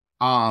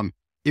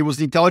 It was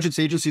the intelligence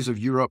agencies of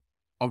Europe,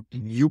 of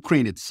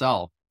Ukraine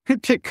itself,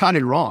 that got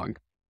it wrong.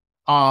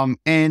 I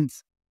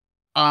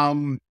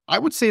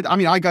would say,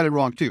 I got it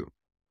wrong too.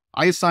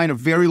 I assigned a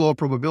very low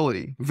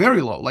probability,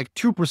 very low, like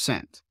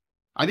 2%.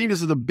 I think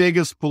this is the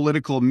biggest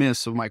political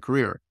miss of my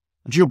career,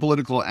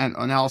 geopolitical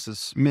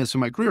analysis miss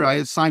of my career. I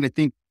assigned, I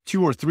think,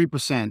 2 or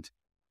 3%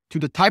 to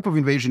the type of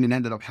invasion that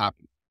ended up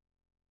happening.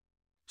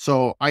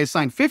 So I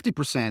assigned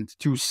 50%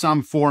 to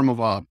some form of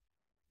a,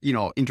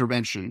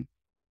 intervention,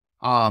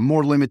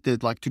 more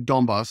limited, like to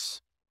Donbass.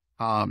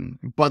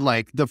 But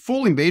like the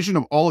full invasion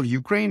of all of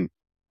Ukraine,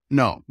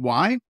 no.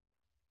 Why?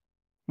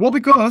 Well,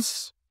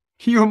 because,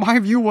 my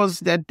view was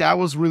that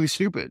was really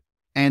stupid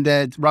and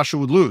that Russia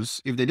would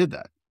lose if they did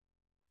that.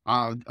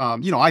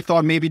 I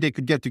thought maybe they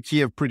could get to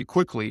Kiev pretty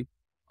quickly,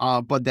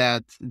 but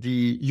that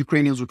the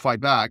Ukrainians would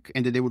fight back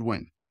and that they would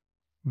win.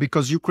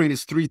 Because Ukraine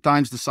is 3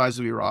 times the size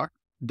of Iraq,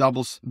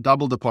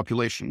 double the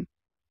population.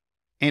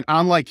 And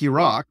unlike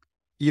Iraq,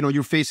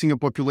 you're facing a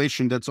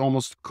population that's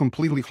almost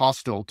completely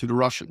hostile to the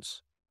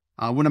Russians.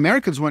 When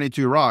Americans went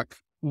into Iraq,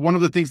 one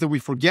of the things that we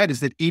forget is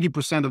that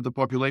 80% of the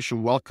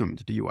population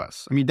welcomed the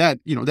U.S.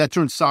 That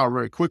turned sour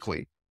very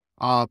quickly.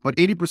 But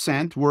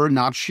 80% were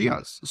not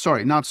Sunnis.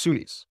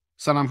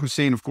 Saddam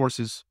Hussein, of course,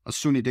 is a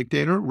Sunni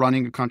dictator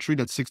running a country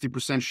that's 60%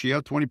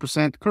 Shia,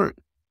 20% Kurd.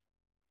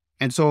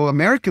 And so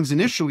Americans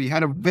initially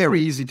had a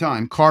very easy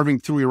time carving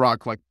through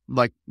Iraq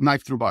like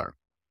knife through butter.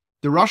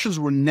 The Russians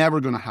were never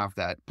going to have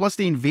that. Plus,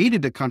 they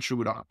invaded the country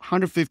with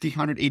 150,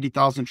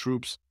 180,000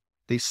 troops.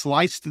 They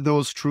sliced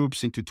those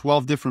troops into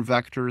 12 different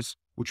vectors,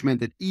 which meant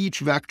that each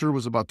vector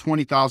was about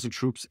 20,000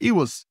 troops. It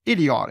was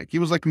idiotic. It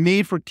was like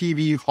made for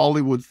TV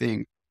Hollywood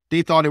thing.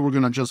 They thought they were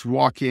going to just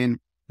walk in,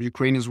 the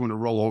Ukrainians were going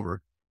to roll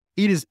over.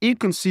 It is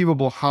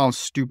inconceivable how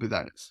stupid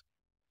that is.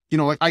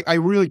 I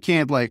really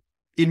can't,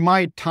 in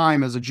my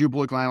time as a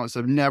geopolitical analyst,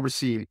 I've never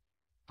seen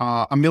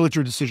a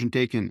military decision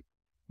taken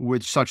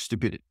with such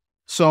stupidity.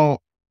 So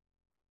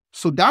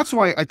that's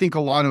why I think a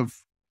lot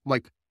of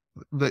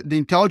the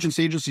intelligence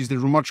agencies that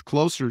were much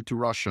closer to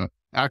Russia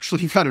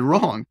actually got it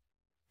wrong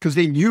because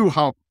they knew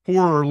how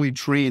poorly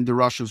trained the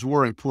Russians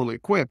were and poorly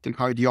equipped and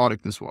how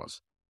idiotic this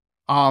was.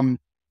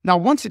 Now,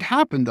 once it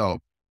happened, though,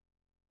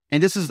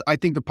 and this is, I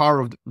think, the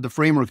power of the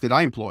framework that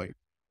I employ.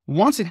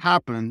 Once it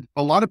happened,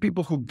 a lot of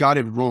people who got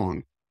it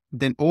wrong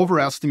then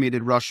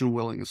overestimated Russian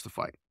willingness to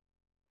fight.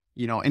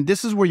 And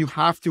this is where you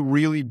have to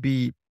really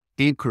be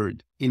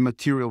anchored in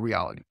material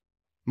reality.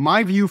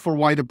 My view for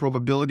why the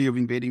probability of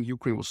invading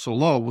Ukraine was so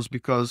low was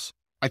because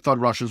I thought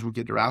Russians would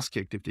get their ass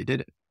kicked if they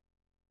did it.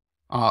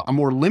 A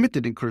more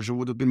limited incursion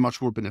would have been much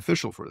more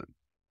beneficial for them.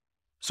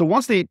 So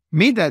once they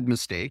made that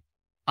mistake,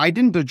 I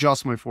didn't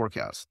adjust my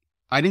forecast.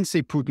 I didn't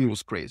say Putin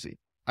was crazy.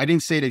 I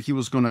didn't say that he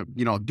was going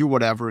to, do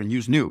whatever and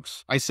use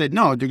nukes. I said,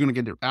 no, they're going to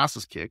get their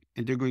asses kicked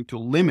and they're going to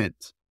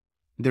limit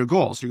their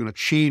goals. They're going to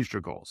change their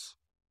goals.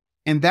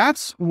 And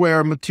that's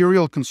where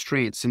material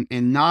constraints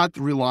and not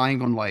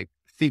relying on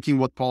thinking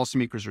what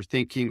policymakers are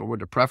thinking or what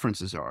their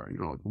preferences are.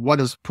 What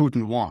does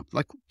Putin want?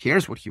 Who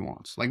cares what he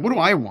wants? What do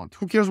I want?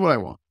 Who cares what I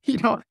want?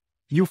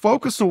 You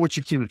focus on what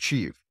you can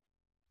achieve.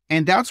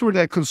 And that's where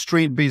that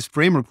constraint-based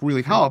framework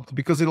really helped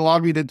because it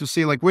allowed me then to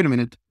say, wait a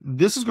minute,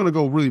 this is going to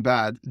go really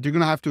bad. They're going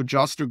to have to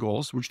adjust their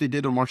goals, which they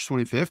did on March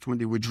 25th when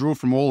they withdrew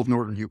from all of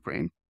northern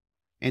Ukraine.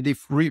 And they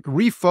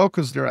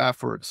refocused their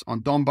efforts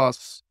on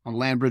Donbass, on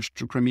land bridge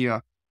to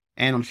Crimea,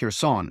 and on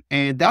Kherson.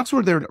 And that's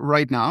where they're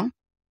right now.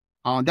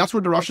 That's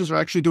where the Russians are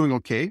actually doing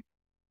okay.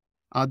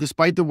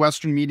 Despite the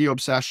Western media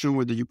obsession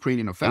with the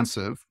Ukrainian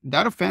offensive,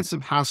 that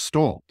offensive has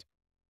stalled.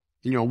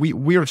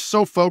 We are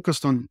so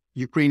focused on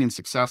Ukrainian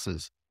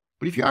successes.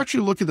 But if you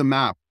actually look at the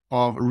map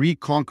of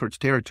reconquered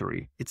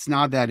territory, it's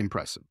not that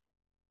impressive.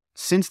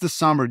 since the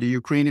summer, the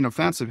Ukrainian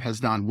offensive has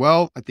done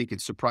well. I think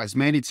it surprised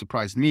many, it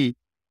surprised me,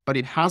 but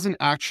it hasn't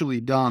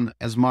actually done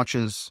as much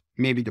as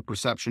maybe the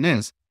perception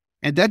is.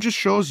 And that just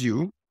shows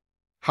you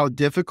how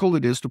difficult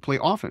it is to play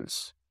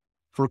offense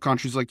for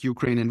countries like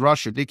Ukraine and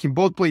Russia. They can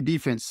both play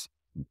defense.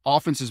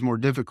 Offense is more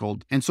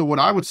difficult. And so what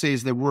I would say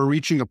is that we're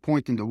reaching a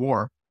point in the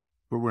war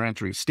where we're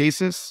entering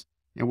stasis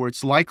and where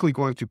it's likely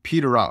going to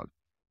peter out.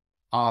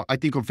 I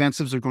think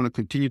offensives are going to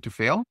continue to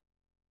fail.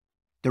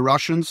 The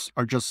Russians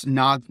are just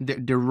not,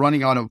 they're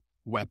running out of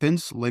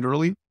weapons,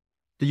 literally.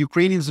 The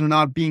Ukrainians are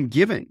not being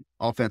given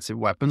offensive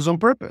weapons on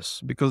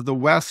purpose because the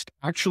West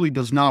actually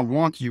does not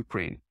want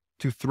Ukraine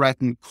to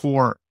threaten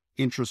core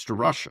interests to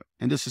Russia.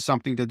 And this is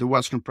something that the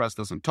Western press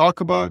doesn't talk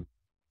about.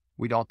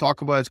 We don't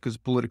talk about it because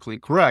it's politically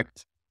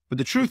incorrect. But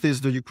the truth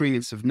is the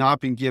Ukrainians have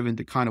not been given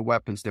the kind of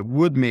weapons that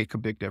would make a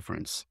big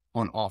difference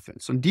on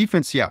offense. On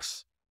defense,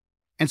 yes.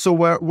 And so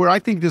where I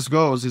think this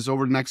goes is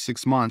over the next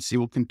 6 months, it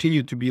will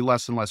continue to be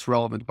less and less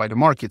relevant by the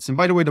markets. And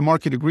by the way, the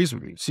market agrees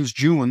with me. Since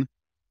June,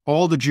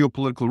 all the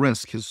geopolitical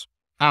risk has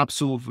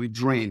absolutely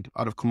drained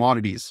out of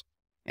commodities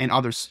and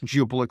other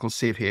geopolitical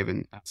safe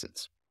haven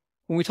assets.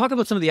 When we talk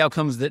about some of the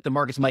outcomes that the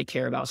markets might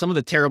care about, some of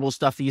the terrible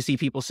stuff that you see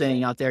people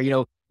saying out there,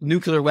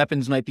 nuclear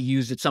weapons might be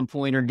used at some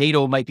point or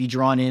NATO might be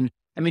drawn in.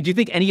 I mean, do you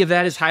think any of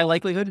that is high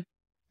likelihood?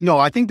 No,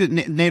 I think that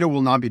NATO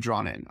will not be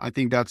drawn in. I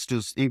think that's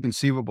just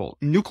inconceivable.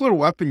 Nuclear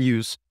weapon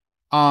use.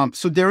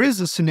 So there is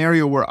a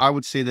scenario where I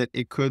would say that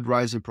it could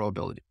rise in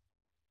probability.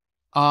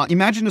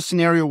 Imagine a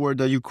scenario where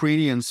the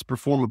Ukrainians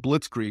perform a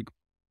blitzkrieg,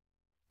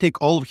 take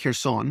all of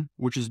Kherson,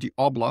 which is the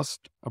oblast,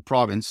 a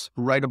province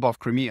right above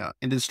Crimea,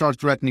 and then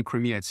start threatening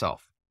Crimea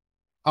itself.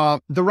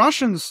 The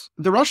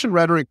Russian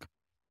rhetoric,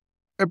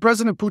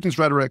 President Putin's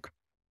rhetoric,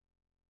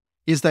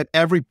 is that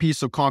every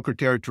piece of conquered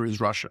territory is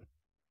Russia.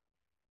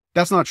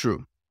 That's not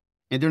true.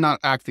 And they're not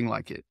acting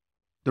like it.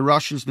 The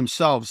Russians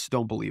themselves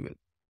don't believe it.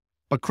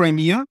 But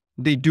Crimea,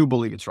 they do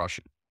believe it's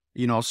Russian.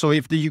 So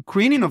if the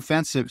Ukrainian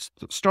offensive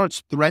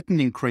starts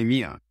threatening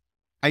Crimea,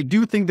 I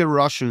do think the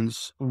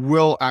Russians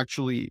will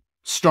actually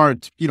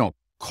start,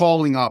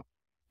 calling up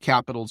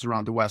capitals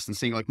around the West and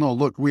saying like, no,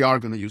 look, we are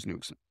going to use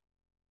nukes.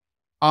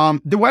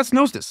 The West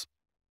knows this,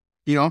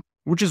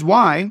 which is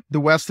why the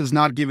West has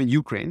not given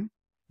Ukraine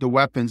the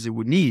weapons it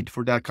would need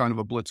for that kind of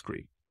a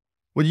blitzkrieg.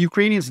 What the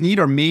Ukrainians need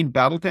are main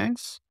battle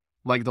tanks,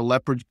 like the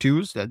Leopard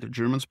 2s that the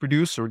Germans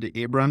produce or the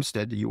Abrams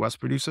that the US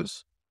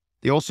produces.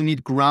 They also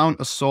need ground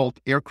assault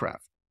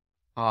aircraft,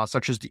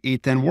 such as the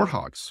A-10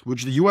 Warhogs,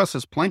 which the US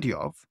has plenty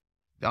of.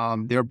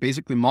 They're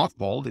basically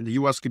mothballed, and the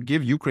US could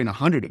give Ukraine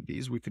 100 of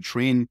these. We could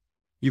train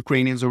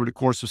Ukrainians over the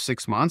course of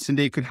 6 months, and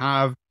they could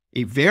have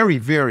a very,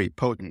 very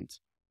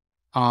potent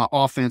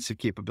offensive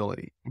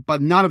capability.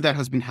 But none of that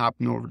has been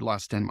happening over the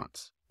last 10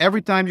 months.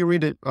 Every time you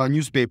read a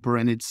newspaper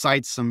and it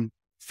cites some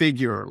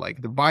figure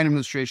like the Biden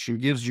administration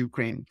gives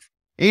Ukraine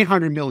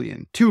 800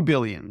 million, 2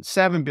 billion,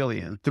 7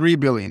 billion, 3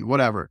 billion,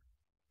 whatever.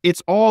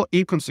 It's all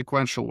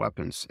inconsequential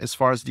weapons as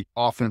far as the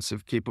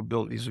offensive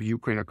capabilities of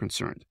Ukraine are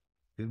concerned.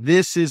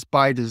 This is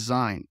by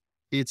design.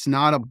 It's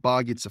not a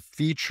bug. It's a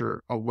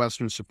feature of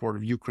Western support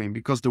of Ukraine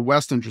because the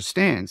West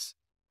understands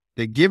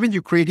that giving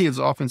Ukrainians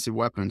offensive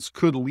weapons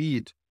could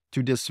lead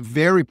to this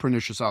very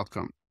pernicious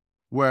outcome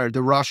where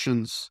the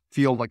Russians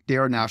feel like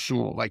their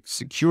national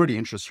security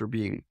interests are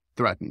being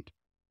threatened.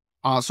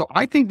 So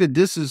I think that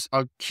this is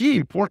a key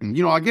important.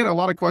 I get a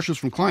lot of questions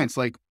from clients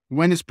like,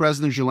 when is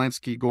President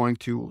Zelensky going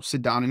to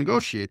sit down and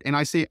negotiate? And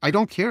I say, I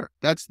don't care.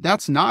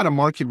 That's not a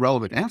market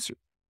relevant answer.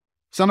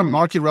 It's not a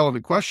market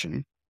relevant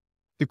question.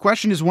 The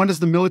question is, when does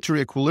the military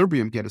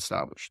equilibrium get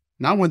established?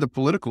 Not when the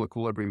political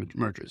equilibrium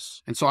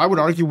emerges. And so I would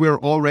argue we're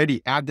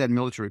already at that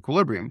military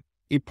equilibrium,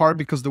 in part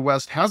because the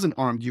West hasn't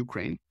armed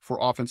Ukraine for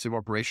offensive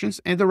operations,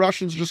 and the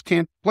Russians just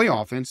can't play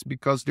offense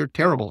because they're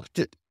terrible at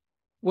it.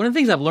 One of the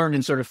things I've learned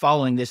in sort of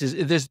following this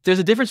is there's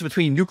a difference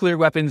between nuclear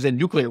weapons and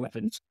nuclear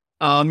weapons.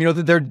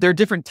 There are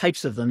different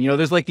types of them.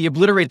 There's like the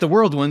obliterate the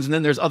world ones, and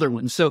then there's other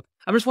ones. So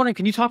I'm just wondering,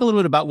 can you talk a little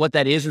bit about what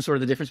that is and sort of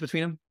the difference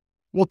between them?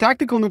 Well,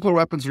 tactical nuclear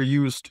weapons are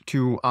used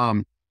to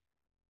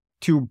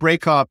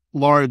break up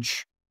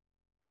large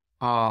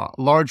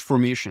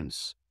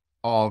formations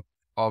of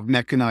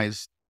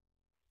mechanized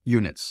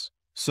units.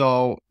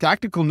 So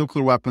tactical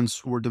nuclear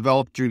weapons were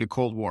developed during the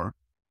Cold War,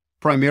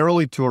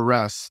 primarily to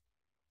arrest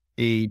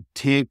a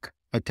tank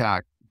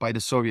attack by the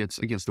Soviets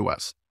against the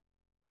West.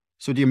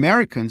 So the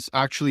Americans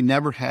actually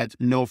never had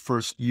no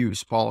first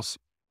use policy.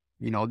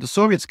 The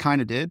Soviets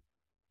kind of did.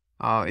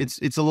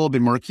 It's a little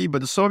bit murky,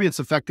 but the Soviets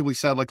effectively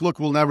said, look,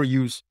 we'll never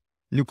use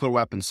nuclear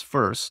weapons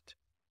first.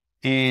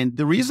 And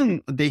the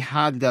reason they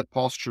had that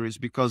posture is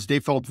because they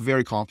felt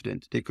very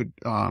confident they could,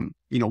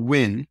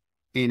 win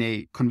in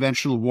a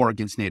conventional war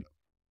against NATO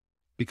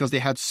because they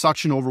had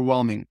such an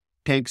overwhelming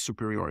tank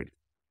superiority.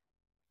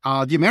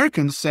 The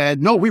Americans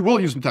said, no, we will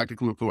use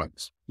tactical nuclear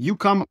weapons. You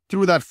come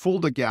through that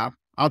Fulda Gap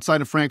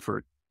outside of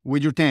Frankfurt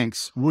with your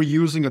tanks. We're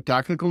using a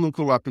tactical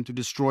nuclear weapon to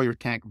destroy your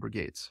tank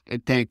brigades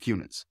and tank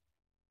units.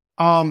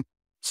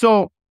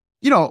 So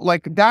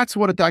that's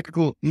what a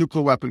tactical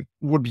nuclear weapon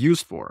would be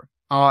used for.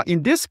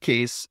 In this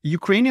case,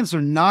 Ukrainians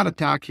are not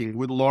attacking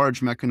with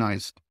large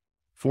mechanized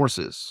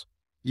forces.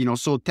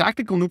 So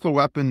tactical nuclear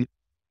weapon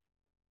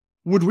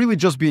would really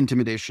just be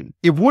intimidation.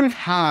 It wouldn't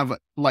have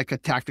like a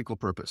tactical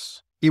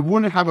purpose. It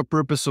wouldn't have a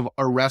purpose of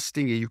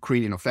arresting a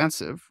Ukrainian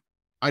offensive.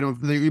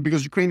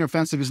 Because Ukrainian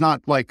offensive is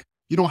not like,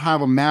 you don't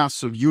have a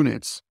mass of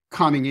units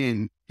coming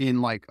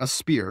in like a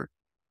spear.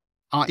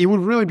 It would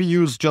really be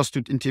used just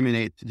to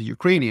intimidate the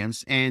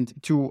Ukrainians and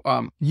to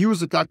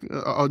use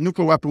a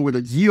nuclear weapon with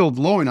a yield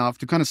low enough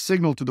to kind of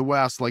signal to the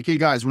West, like, hey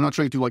guys, we're not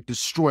trying to like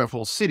destroy a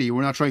whole city.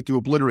 We're not trying to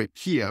obliterate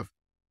Kiev.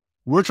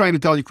 We're trying to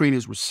tell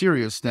Ukrainians we're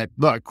serious, that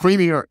look,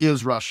 Crimea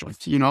is Russia.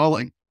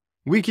 Like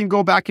we can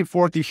go back and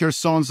forth to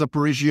Kherson,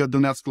 Zaporizhia,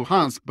 Donetsk,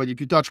 Luhansk, but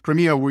if you touch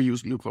Crimea, we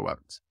use nuclear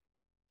weapons.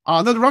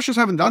 The Russians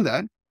haven't done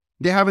that.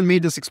 They haven't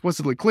made this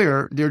explicitly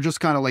clear. They're just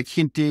kind of like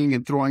hinting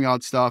and throwing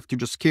out stuff to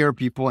just scare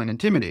people and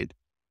intimidate.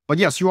 But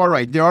yes, you are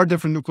right. There are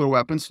different nuclear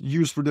weapons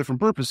used for different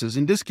purposes.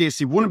 In this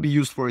case, it wouldn't be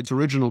used for its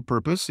original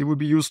purpose. It would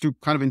be used to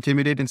kind of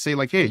intimidate and say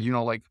like, hey,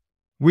 like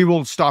we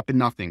will stop at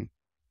nothing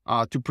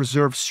to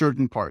preserve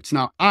certain parts.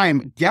 Now,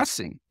 I'm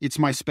guessing, it's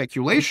my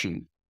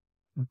speculation,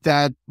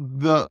 that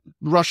the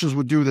Russians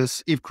would do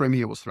this if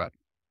Crimea was threatened.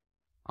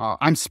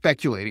 I'm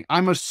speculating.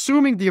 I'm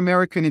assuming the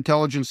American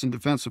intelligence and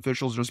defense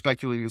officials are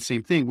speculating the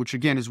same thing, which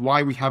again is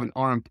why we haven't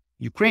armed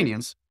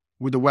Ukrainians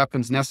with the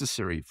weapons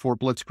necessary for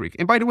Blitzkrieg.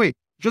 And by the way,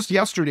 just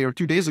yesterday or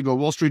 2 days ago,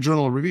 Wall Street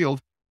Journal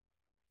revealed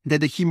that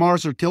the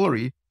HIMARS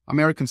artillery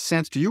Americans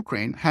sent to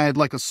Ukraine had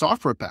like a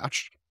software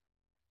patch.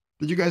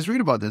 Did you guys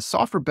read about this?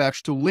 Software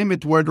patch to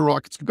limit where the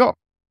rockets could go.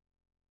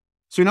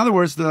 So in other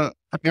words, the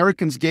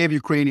Americans gave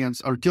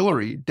Ukrainians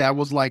artillery that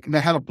was like,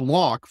 they had a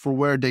block for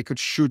where they could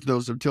shoot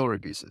those artillery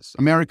pieces.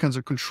 Americans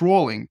are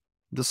controlling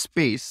the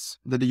space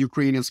that the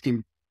Ukrainians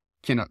can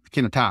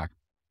attack.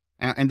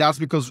 And that's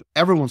because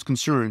everyone's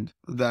concerned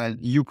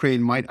that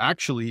Ukraine might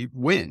actually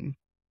win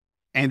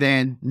and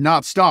then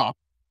not stop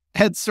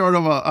at sort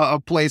of a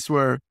place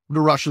where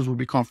the Russians would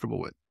be comfortable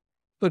with.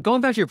 But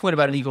going back to your point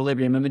about an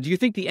equilibrium, I mean, do you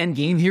think the end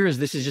game here is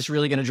this is just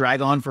really going to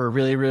drag on for a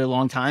really, really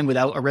long time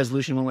without a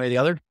resolution one way or the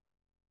other?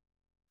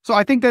 So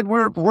I think that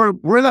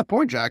we're at that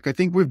point, Jack. I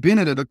think we've been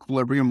at an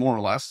equilibrium more or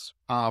less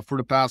for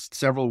the past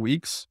several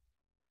weeks.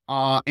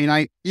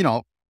 And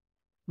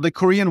the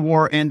Korean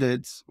War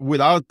ended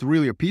without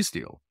really a peace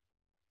deal.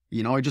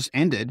 It just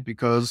ended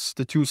because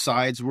the two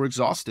sides were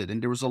exhausted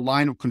and there was a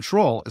line of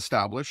control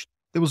established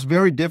that was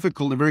very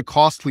difficult and very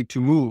costly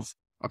to move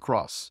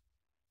across.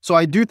 So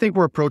I do think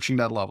we're approaching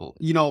that level.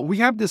 We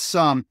have this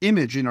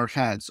image in our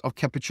heads of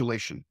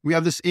capitulation. We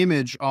have this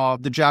image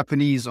of the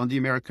Japanese on the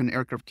American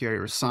aircraft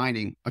carrier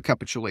signing a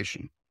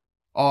capitulation,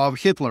 of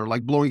Hitler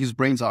like blowing his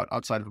brains out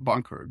outside of a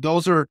bunker.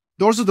 Those are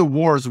the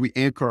wars we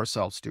anchor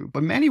ourselves to.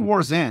 But many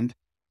wars end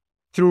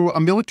through a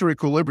military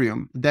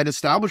equilibrium that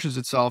establishes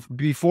itself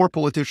before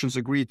politicians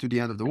agree to the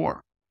end of the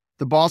war.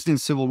 The Bosnian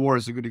Civil War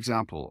is a good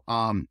example.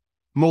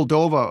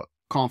 Moldova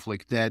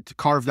conflict that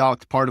carved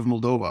out part of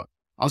Moldova.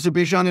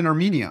 Azerbaijan and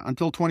Armenia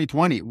until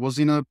 2020 was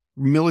in a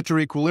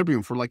military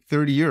equilibrium for like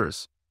 30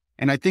 years.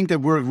 And I think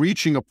that we're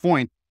reaching a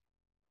point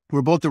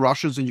where both the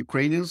Russians and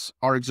Ukrainians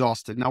are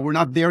exhausted. Now, we're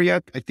not there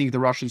yet. I think the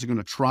Russians are going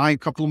to try a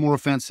couple more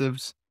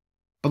offensives.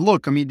 But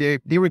look, I mean,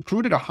 they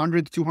recruited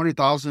 100,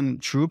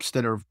 200,000 troops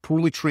that are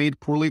poorly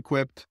trained, poorly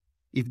equipped.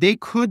 If they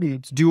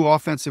couldn't do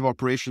offensive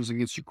operations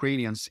against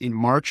Ukrainians in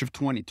March of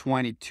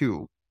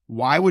 2022,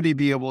 why would they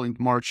be able in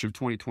March of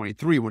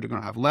 2023 when they're going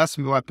to have less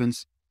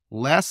weapons,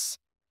 less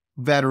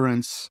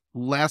veterans,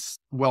 less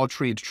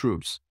well-trained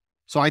troops?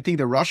 So I think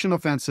the Russian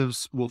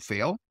offensives will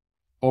fail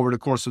over the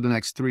course of the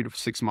next 3 to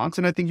 6 months.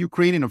 And I think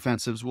Ukrainian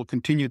offensives will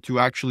continue to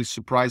actually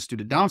surprise to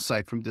the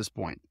downside from this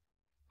point.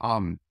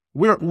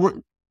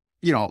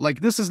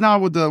 This is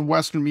not what the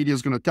Western media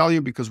is going to tell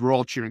you because we're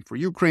all cheering for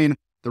Ukraine.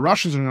 The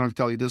Russians are going to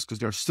tell you this because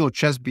they're still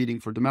chest beating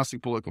for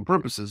domestic political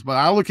purposes. But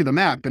I look at the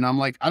map and I'm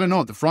like, I don't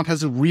know, the front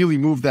hasn't really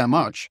moved that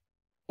much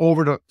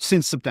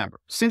since September.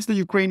 Since the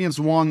Ukrainians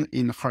won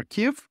in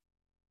Kharkiv,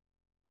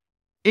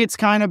 it's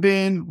kind of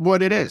been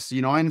what it is,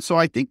 and so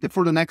I think that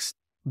for the next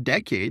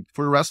decade,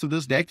 for the rest of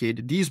this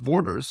decade, these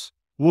borders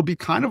will be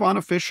kind of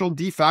unofficial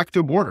de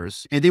facto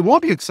borders, and they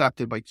won't be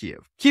accepted by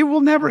Kiev. Kiev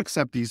will never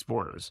accept these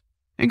borders.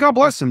 And God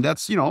bless them.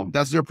 That's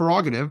their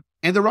prerogative.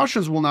 And the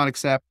Russians will not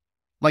accept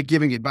like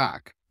giving it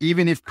back,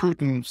 even if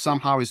Putin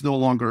somehow is no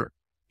longer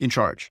in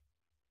charge.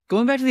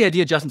 Going back to the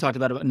idea Justin talked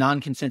about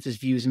non-consensus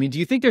views, I mean, do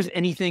you think there's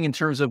anything in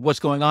terms of what's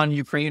going on in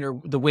Ukraine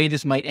or the way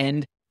this might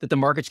end that the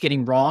market's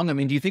getting wrong? I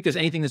mean, do you think there's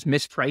anything that's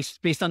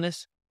mispriced based on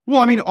this? Well,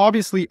 I mean,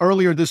 obviously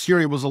earlier this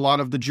year, it was a lot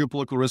of the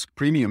geopolitical risk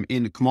premium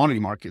in the commodity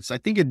markets. I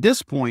think at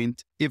this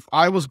point, if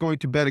I was going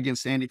to bet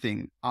against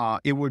anything,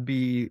 it would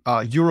be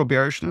Euro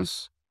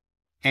bearishness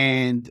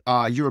and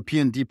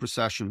European deep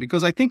recession.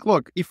 Because I think,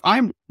 look, if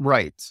I'm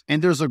right,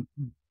 and there's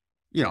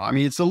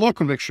it's a low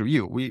conviction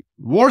view.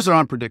 Wars are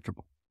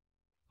unpredictable.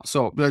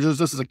 So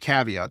this is a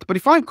caveat. But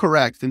if I'm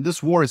correct, and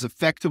this war is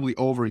effectively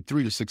over in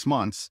 3 to 6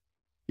 months,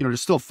 they're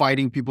still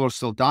fighting, people are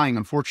still dying,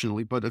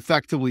 unfortunately, but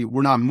effectively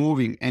we're not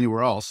moving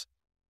anywhere else.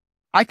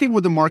 I think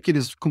what the market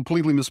is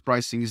completely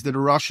mispricing is that the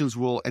Russians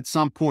will at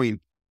some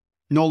point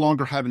no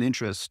longer have an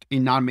interest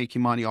in not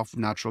making money off of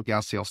natural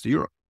gas sales to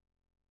Europe.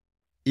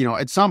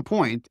 At some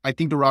point, I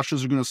think the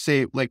Russians are going to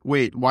say, like,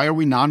 wait, why are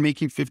we not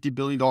making $50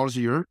 billion a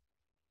year?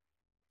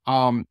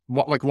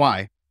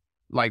 Why?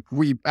 Like,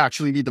 we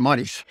actually need the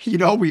money.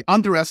 We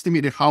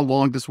underestimated how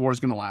long this war is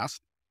going to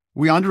last.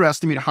 We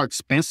underestimated how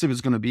expensive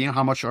it's going to be and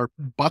how much our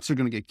butts are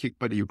going to get kicked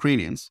by the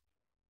Ukrainians.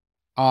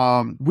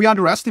 We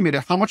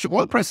underestimated how much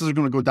oil prices are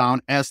going to go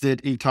down, as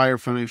did entire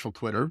financial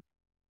Twitter.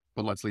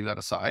 But let's leave that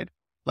aside.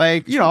 I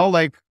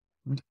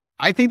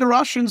think the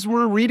Russians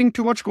were reading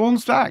too much Goldman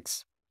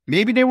Sachs.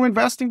 Maybe they were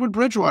investing with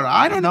Bridgewater.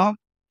 I don't know.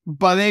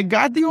 But they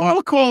got the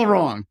oil call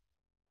wrong.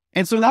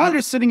 And so now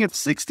they're sitting at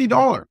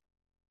 $60.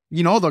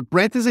 The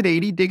Brent is at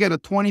 80. They get a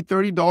 $20,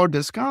 $30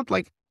 discount.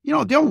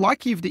 They're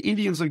lucky if the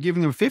Indians are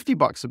giving them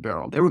 $50 a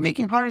barrel. They were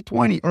making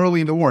 120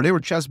 early in the war. They were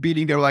chest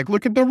beating. They were like,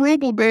 look at the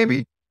ruble,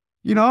 baby.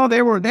 They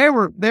were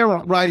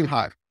riding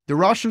high. The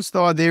Russians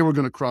thought they were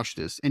going to crush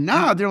this. And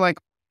now they're like,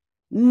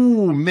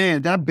 ooh,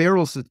 man, that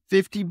barrel's at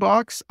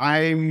 $50.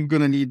 I'm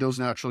going to need those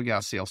natural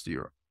gas sales to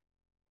Europe.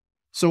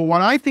 So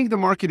what I think the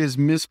market is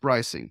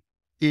mispricing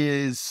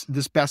is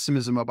this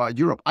pessimism about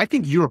Europe. I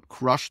think Europe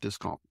crushed this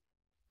conflict,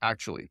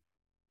 actually.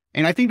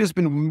 And I think there's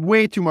been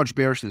way too much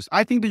bearishness.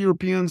 I think the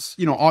Europeans,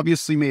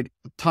 obviously made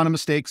a ton of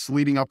mistakes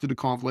leading up to the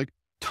conflict,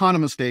 ton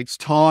of mistakes.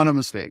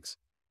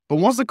 But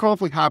once the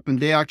conflict happened,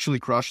 they actually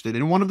crushed it.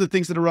 And one of the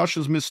things that the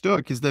Russians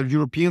mistook is that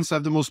Europeans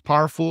have the most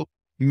powerful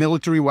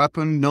military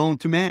weapon known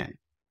to man.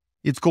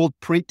 It's called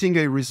printing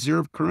a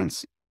reserve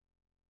currency.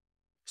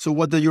 So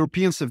what the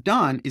Europeans have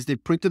done is they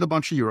printed a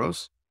bunch of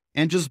euros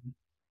and just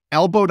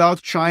elbowed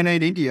out China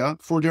and India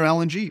for their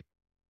LNG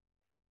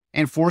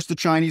and forced the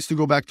Chinese to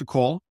go back to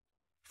coal,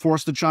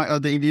 forced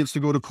the Indians to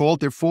go to coal.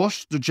 They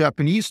forced the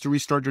Japanese to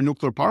restart their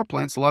nuclear power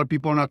plants. A lot of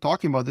people are not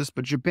talking about this,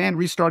 but Japan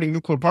restarting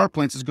nuclear power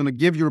plants is going to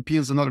give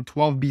Europeans another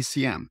 12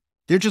 BCM.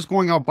 They're just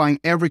going out buying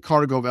every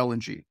cargo of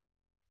LNG,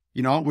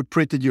 with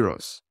printed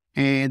euros.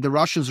 And the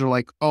Russians are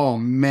like, oh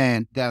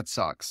man, that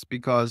sucks,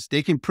 because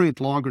they can print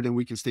longer than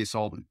we can stay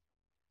solvent.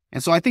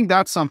 And so I think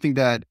that's something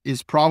that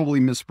is probably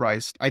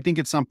mispriced. I think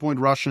at some point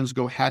Russians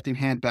go hat in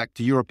hand back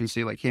to Europe and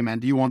say like, hey man,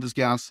 do you want this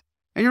gas?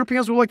 And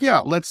Europeans were like, yeah,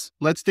 let's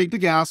take the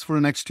gas for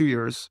the next 2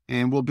 years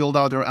and we'll build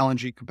out our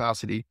LNG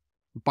capacity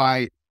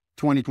by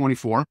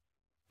 2024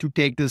 to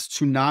take this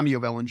tsunami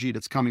of LNG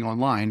that's coming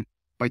online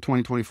by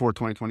 2024,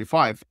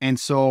 2025. And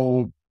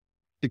so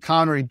the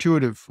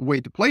counterintuitive way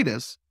to play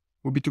this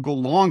would be to go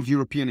long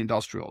European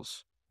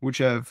industrials, which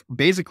have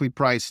basically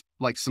priced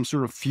like some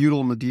sort of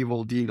feudal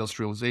medieval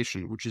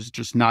deindustrialization, which is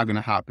just not going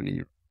to happen in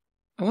Europe.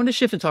 I want to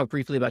shift and talk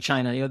briefly about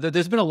China.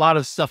 There's been a lot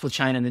of stuff with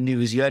China in the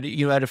news. You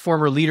had a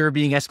former leader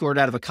being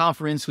escorted out of a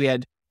conference. We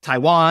had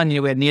Taiwan.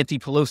 We had Nancy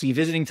Pelosi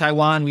visiting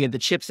Taiwan. We had the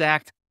CHIPS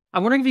Act.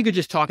 I'm wondering if you could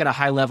just talk at a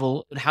high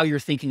level how you're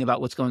thinking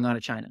about what's going on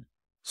in China.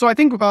 So I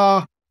think,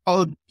 the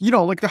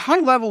high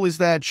level is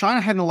that China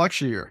had an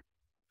election year,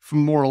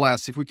 more or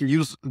less, if we can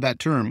use that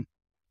term.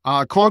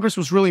 Congress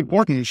was really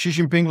important. Xi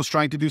Jinping was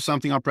trying to do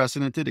something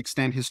unprecedented,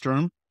 extend his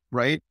term,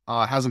 right?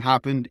 Hasn't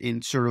happened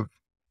in sort of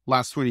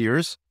last 20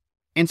 years.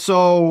 And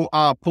so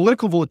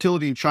political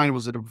volatility in China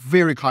was at a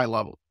very high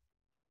level.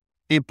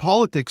 And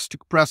politics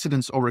took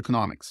precedence over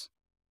economics.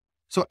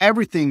 So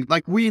everything,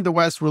 like we in the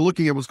West, we're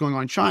looking at what's going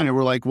on in China.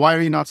 We're like, why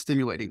are you not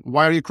stimulating?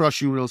 Why are you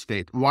crushing real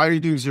estate? Why are you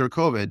doing zero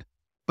COVID?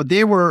 But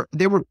they were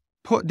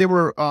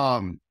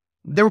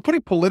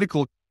putting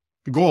political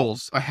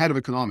goals ahead of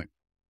economic.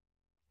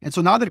 And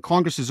so now that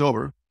Congress is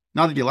over,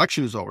 now that the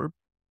election is over,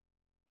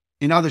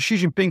 and now that Xi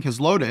Jinping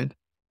has loaded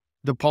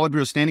the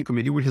Politburo Standing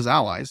Committee with his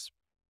allies,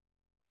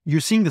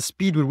 you're seeing the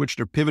speed with which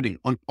they're pivoting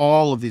on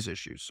all of these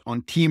issues,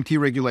 on TMT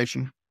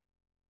regulation,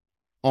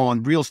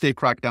 on real estate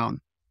crackdown,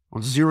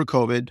 on zero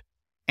COVID,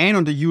 and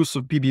on the use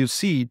of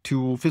PBOC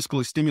to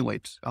fiscally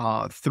stimulate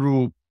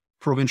through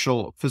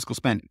provincial fiscal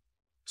spending.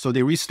 So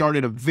they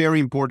restarted a very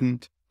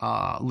important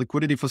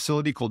liquidity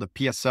facility called the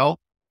PSL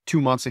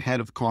 2 months ahead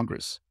of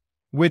Congress,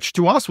 which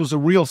to us was a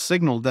real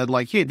signal that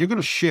like, hey, they're going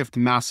to shift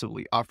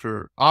massively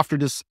after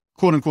this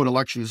quote unquote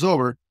election is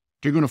over.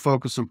 They're going to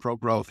focus on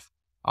pro-growth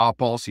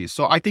policies.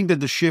 So I think that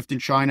the shift in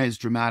China is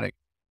dramatic.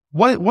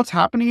 What's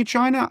happening in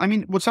China? I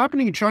mean, what's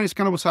happening in China is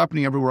kind of what's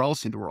happening everywhere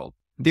else in the world.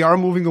 They are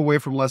moving away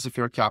from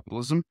laissez-faire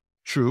capitalism.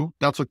 True.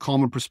 That's what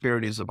common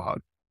prosperity is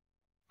about.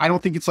 I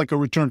don't think it's like a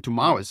return to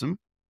Maoism.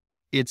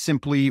 It's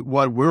simply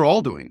what we're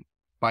all doing,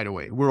 by the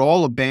way. We're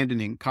all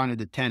abandoning kind of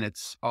the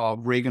tenets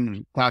of Reagan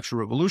and Thatcher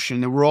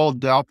revolution, and we're all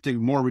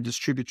adopting more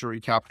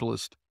redistributory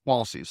capitalist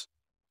policies.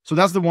 So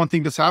that's the one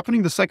thing that's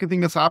happening. The second thing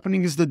that's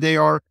happening is that they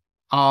are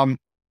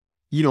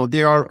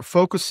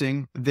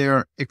focusing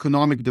their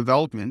economic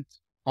development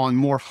on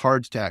more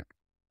hard tech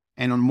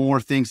and on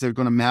more things that are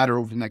going to matter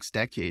over the next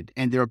decade.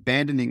 And they're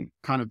abandoning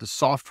kind of the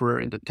software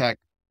and the tech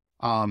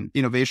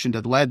innovation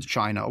that led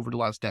China over the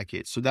last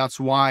decade. So that's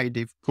why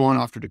they've gone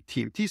after the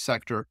TMT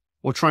sector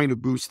while trying to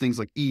boost things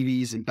like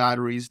EVs and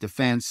batteries,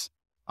 defense,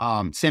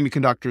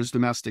 semiconductors,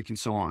 domestic, and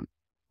so on.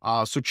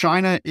 So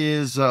China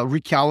is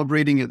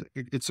recalibrating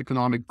its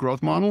economic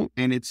growth model,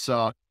 and it's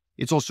also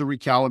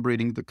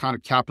recalibrating the kind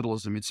of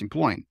capitalism it's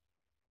employing.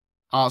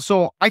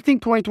 So I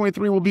think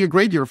 2023 will be a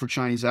great year for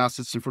Chinese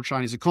assets and for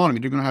Chinese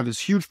economy. They're going to have this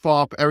huge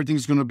pop.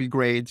 Everything's going to be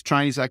great.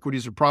 Chinese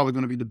equities are probably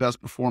going to be the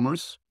best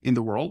performers in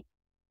the world.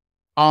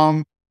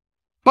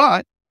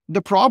 But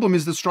the problem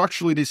is that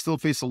structurally, they still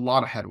face a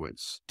lot of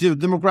headwinds.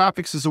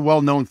 Demographics is a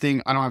well-known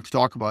thing. I don't have to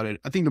talk about it.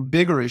 I think the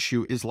bigger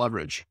issue is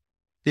leverage.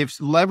 They've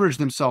leveraged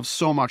themselves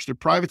so much. The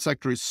private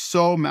sector is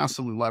so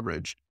massively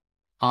leveraged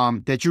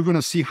that you're going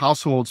to see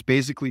households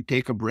basically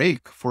take a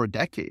break for a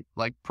decade.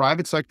 Like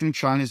private sector in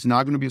China is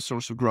not going to be a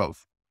source of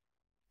growth.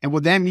 And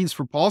what that means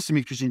for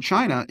policymakers in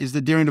China is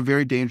that they're in a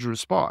very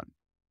dangerous spot.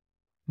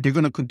 They're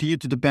going to continue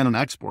to depend on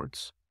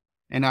exports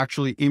and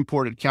actually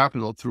imported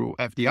capital through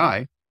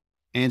FDI.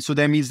 And so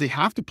that means they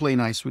have to play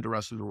nice with the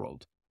rest of the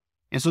world.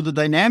 And so the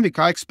dynamic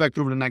I expect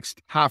over the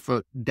next half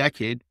a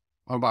decade,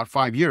 or about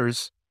 5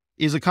 years,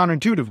 is a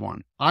counterintuitive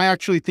one. I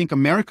actually think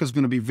America is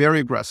going to be very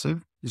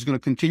aggressive. It's going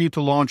to continue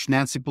to launch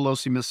Nancy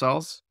Pelosi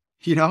missiles,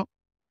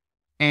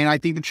 and I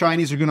think the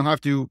Chinese are going to have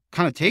to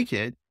kind of take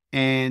it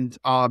and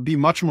be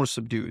much more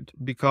subdued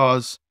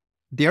because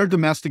their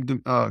domestic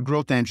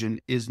growth engine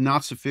is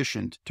not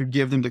sufficient to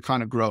give them the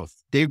kind of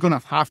growth. They're going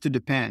to have to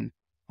depend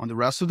on the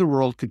rest of the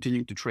world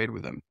continuing to trade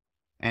with them.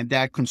 And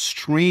that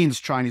constrains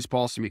Chinese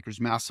policymakers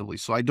massively.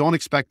 So I don't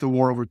expect a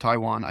war over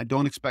Taiwan. I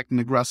don't expect an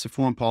aggressive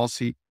foreign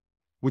policy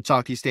with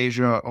Southeast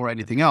Asia or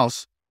anything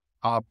else.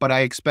 But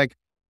I expect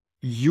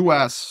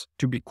U.S.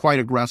 to be quite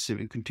aggressive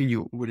and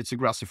continue with its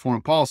aggressive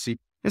foreign policy,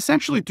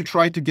 essentially to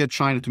try to get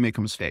China to make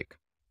a mistake.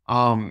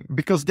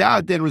 Because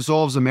that then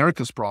resolves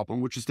America's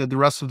problem, which is that the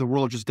rest of the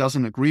world just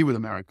doesn't agree with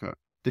America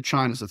that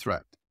China is a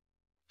threat.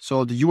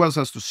 So the U.S.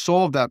 has to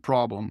solve that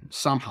problem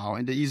somehow.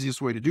 And the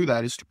easiest way to do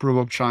that is to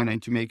provoke China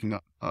into making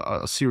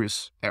a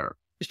serious error.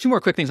 There's two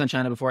more quick things on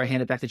China before I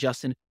hand it back to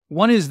Justin.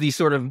 One is the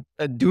sort of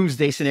a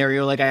doomsday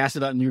scenario, like I asked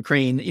about in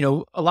Ukraine.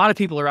 A lot of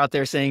people are out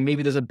there saying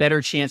maybe there's a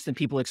better chance than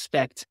people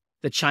expect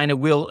that China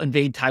will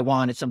invade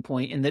Taiwan at some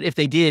point, and that if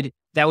they did,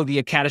 that would be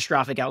a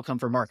catastrophic outcome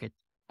for market.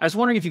 I was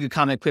wondering if you could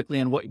comment quickly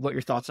on what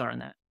your thoughts are on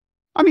that.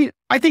 I mean,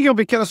 I think it'll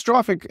be a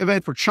catastrophic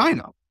event for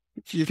China.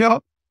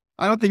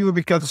 I don't think it would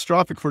be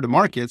catastrophic for the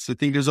markets. I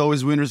think there's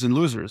always winners and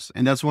losers.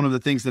 And that's one of the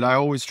things that I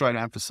always try to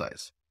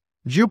emphasize.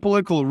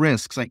 Geopolitical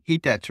risks, I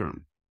hate that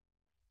term.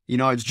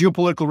 It's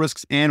geopolitical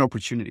risks and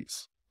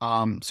opportunities.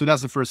 So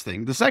that's the first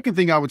thing. The second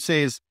thing I would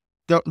say is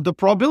the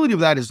probability of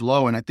that is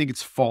low, and I think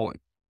it's falling.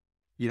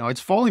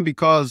 It's falling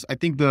because I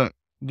think the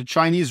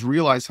Chinese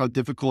realize how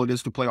difficult it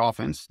is to play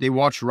offense. They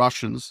watch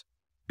Russians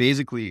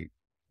basically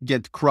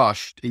get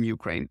crushed in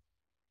Ukraine.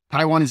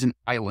 Taiwan is an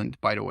island,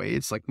 by the way.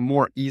 It's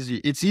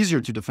it's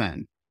easier to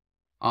defend.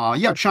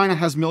 China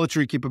has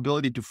military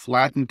capability to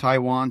flatten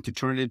Taiwan, to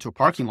turn it into a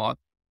parking lot.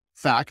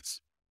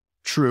 Facts.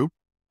 True.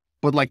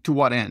 But to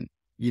what end?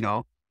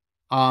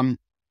 The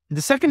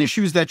second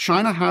issue is that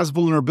China has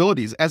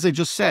vulnerabilities. As I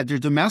just said, their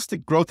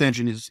domestic growth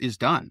engine is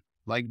done.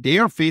 They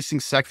are facing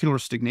secular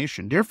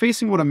stagnation. They're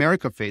facing what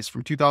America faced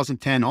from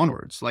 2010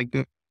 onwards.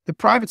 The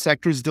private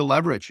sector is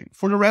deleveraging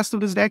for the rest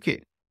of this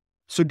decade.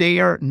 So they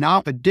are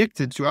now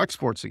addicted to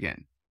exports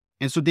again.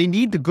 And so they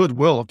need the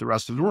goodwill of the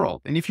rest of the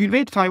world. And if you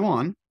invade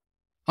Taiwan,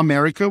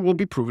 America will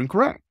be proven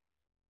correct.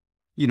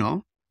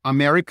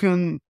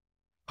 American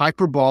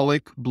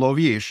hyperbolic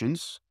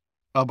bloviations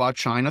about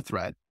China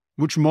threat,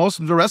 which most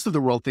of the rest of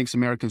the world thinks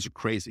Americans are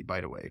crazy,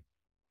 by the way,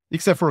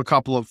 except for a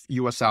couple of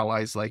U.S.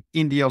 allies like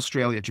India,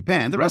 Australia,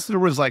 Japan. The rest of the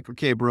world is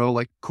okay,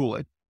 bro, cool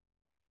it.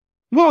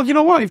 Well, you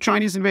know what? If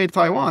Chinese invade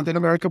Taiwan, then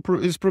America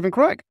is proven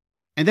correct.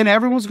 And then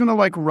everyone's going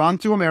to run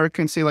to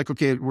America and say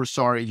okay, we're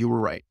sorry, you were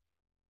right.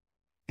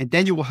 And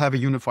then you will have a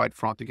unified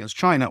front against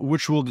China,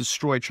 which will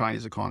destroy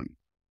China's economy.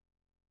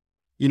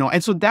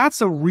 And so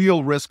that's a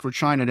real risk for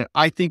China that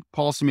I think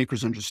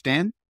policymakers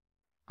understand.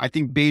 I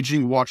think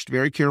Beijing watched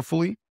very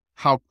carefully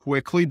how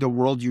quickly the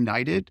world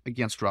united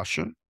against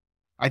Russia.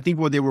 I think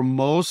what they were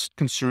most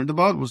concerned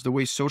about was the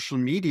way social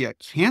media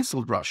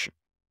canceled Russia.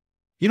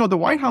 The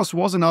White House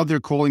wasn't out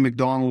there calling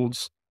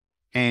McDonald's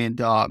and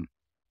car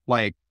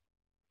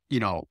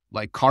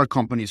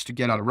companies to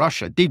get out of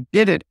Russia. They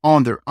did it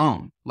on their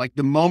own.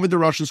 The moment the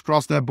Russians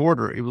crossed that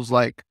border, it was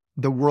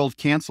the world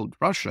canceled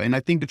Russia. And I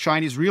think the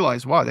Chinese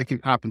realized, wow, that can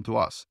happen to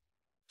us.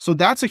 So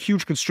that's a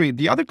huge constraint.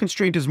 The other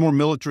constraint is more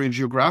military and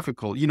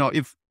geographical.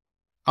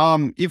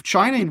 If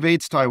China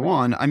invades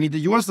Taiwan, the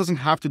U.S. doesn't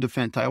have to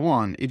defend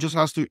Taiwan. It just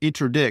has to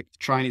interdict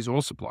Chinese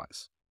oil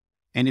supplies.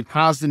 And it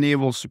has the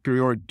naval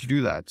superiority to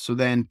do that. So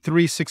then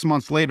 3-6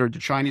 months later, the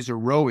Chinese are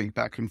rowing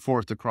back and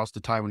forth across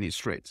the Taiwanese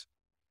Straits.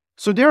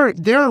 So there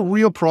are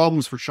real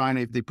problems for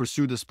China if they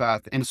pursue this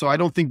path. And so I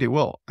don't think they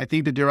will. I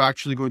think that they're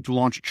actually going to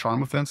launch a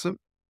charm offensive.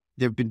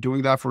 They've been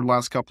doing that for the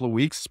last couple of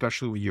weeks,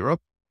 especially with Europe.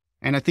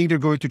 And I think they're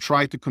going to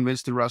try to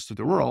convince the rest of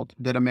the world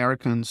that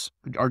Americans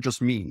are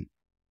just mean.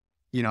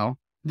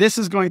 this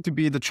is going to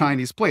be the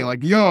Chinese play.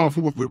 Like, yo,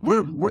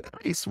 we're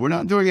nice. We're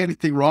not doing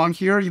anything wrong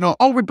here.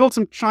 We built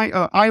some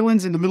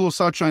islands in the middle of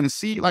South China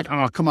Sea. Like,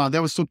 oh, come on.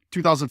 That was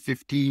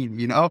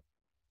 2015,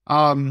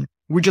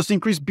 we just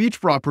increased beach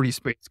property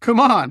space. Come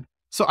on.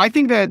 So I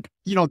think that,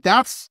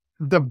 that's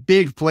the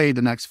big play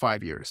the next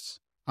 5 years.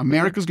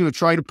 America's going to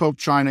try to poke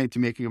China into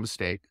making a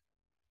mistake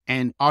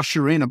and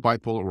usher in a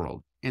bipolar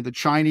world. And the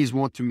Chinese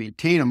want to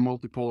maintain a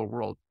multipolar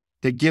world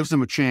that gives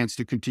them a chance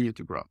to continue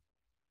to grow.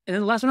 And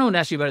then the last one I want to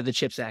ask you about is the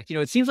CHIPS Act.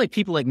 It seems like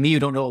people like me who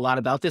don't know a lot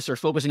about this are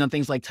focusing on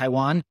things like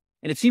Taiwan.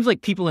 And it seems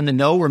like people in the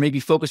know are maybe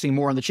focusing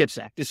more on the CHIPS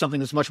Act is something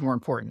that's much more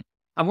important.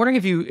 I'm wondering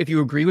if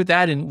you agree with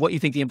that and what you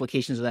think the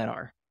implications of that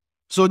are.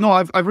 So no,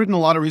 I've written a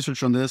lot of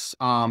research on this,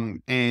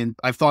 and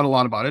I've thought a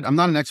lot about it. I'm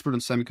not an expert in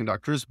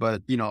semiconductors,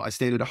 but I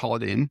stayed at a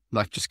Holiday Inn.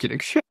 Like, just kidding.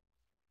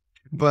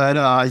 But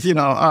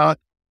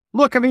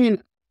look, I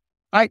mean,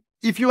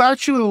 if you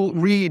actually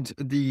read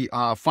the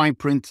fine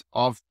print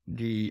of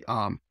the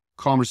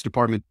Commerce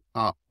Department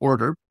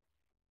order,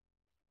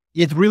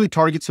 it really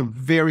targets a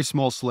very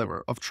small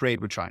sliver of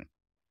trade with China.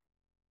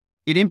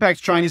 It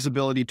impacts China's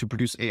ability to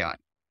produce AI,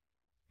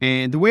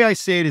 and the way I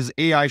say it is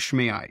AI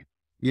shmai.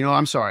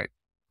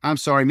 I'm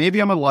sorry,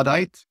 maybe I'm a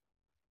Luddite,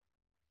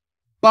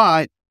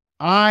 but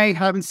I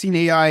haven't seen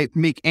AI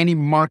make any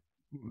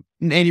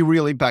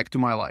real impact to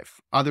my life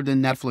other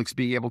than Netflix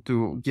being able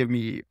to give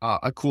me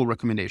a cool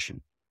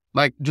recommendation.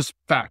 Like, just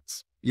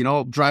facts,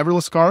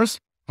 driverless cars.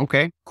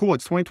 Okay, cool.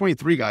 It's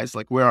 2023, guys.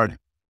 Like, where are they?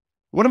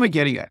 What am I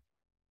getting at?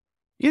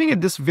 Getting at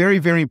this very,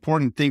 very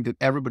important thing that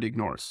everybody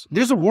ignores.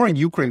 There's a war in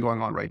Ukraine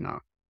going on right now.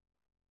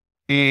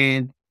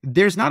 And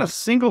there's not a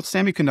single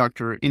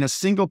semiconductor in a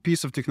single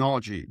piece of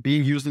technology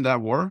being used in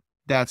that war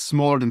that's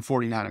smaller than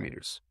 40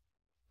 nanometers.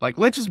 Like,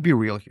 let's just be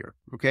real here,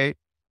 okay?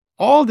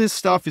 All this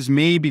stuff is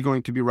maybe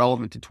going to be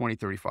relevant in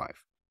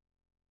 2035.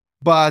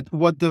 But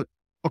what the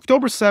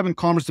October 7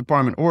 Commerce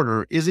Department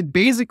order is, it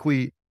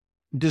basically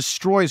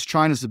destroys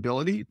China's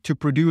ability to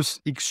produce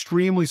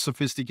extremely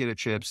sophisticated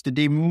chips that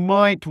they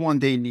might one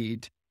day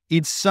need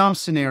in some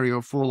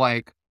scenario for,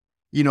 like,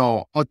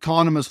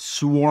 autonomous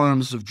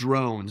swarms of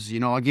drones,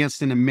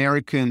 against an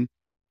American,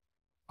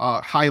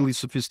 highly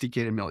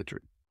sophisticated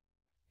military.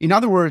 In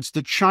other words,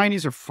 the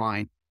Chinese are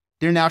fine.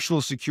 Their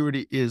national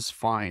security is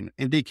fine,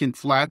 and they can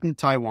flatten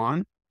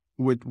Taiwan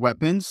with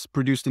weapons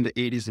produced in the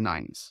 80s and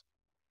 90s.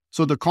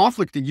 So the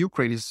conflict in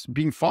Ukraine is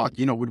being fought,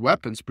 with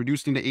weapons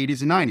produced in the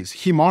 80s and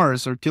 90s.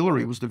 HIMARS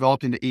artillery was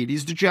developed in the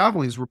 80s. The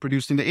javelins were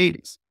produced in the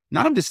 80s.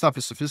 None of this stuff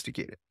is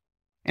sophisticated.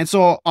 And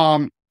so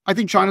I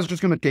think China's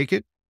just going to take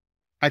it.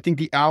 I think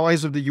the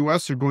allies of the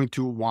U.S. are going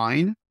to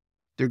whine.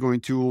 They're going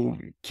to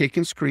kick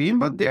and scream,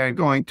 but they're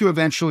going to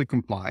eventually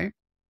comply.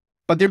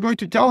 But they're going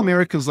to tell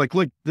Americans, like,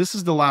 look, this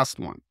is the last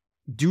one.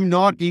 Do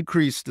not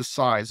increase the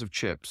size of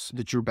chips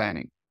that you're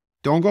banning.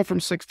 Don't go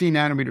from 16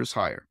 nanometers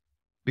higher,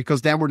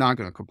 because then we're not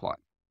going to comply.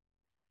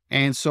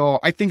 And so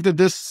I think that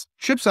this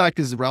CHIPS Act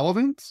is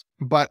relevant,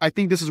 but I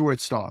think this is where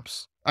it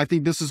stops. I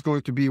think this is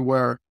going to be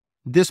where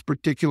this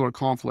particular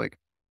conflict,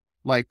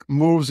 like,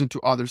 moves into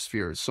other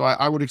spheres. So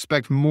I would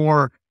expect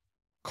more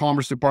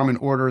Commerce Department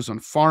orders on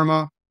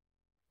pharma,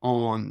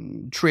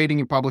 on trading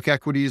in public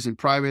equities and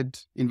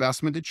private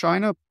investment in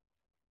China.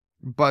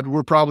 But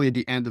we're probably at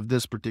the end of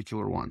this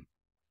particular one.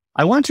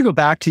 I wanted to go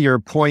back to your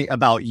point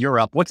about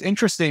Europe. What's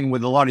interesting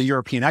with a lot of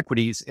European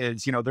equities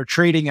is, they're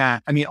trading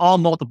at, all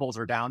multiples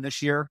are down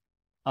this year.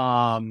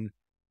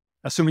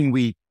 Assuming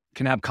we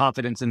can have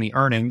confidence in the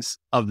earnings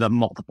of the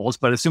multiples,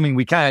 but assuming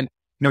we can,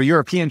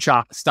 European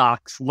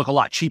stocks look a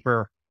lot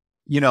cheaper,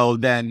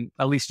 than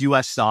at least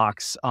US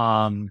stocks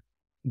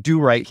do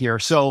right here.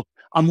 So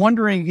I'm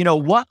wondering,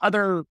 what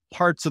other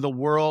parts of the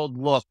world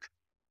look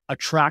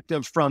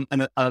attractive from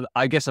a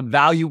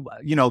value,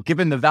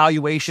 given the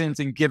valuations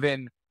and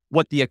given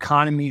what the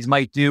economies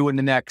might do in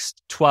the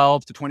next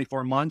 12 to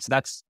 24 months.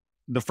 That's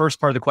the first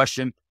part of the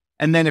question.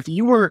 And then if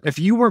you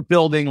were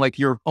building, like,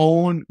 your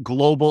own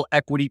global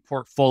equity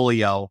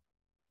portfolio,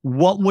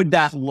 what would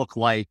that look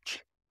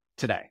like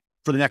today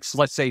for the next,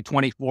 let's say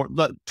 12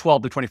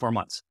 to 24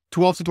 months?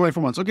 12 to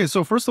 24 months. Okay.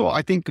 So first of all,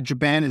 I think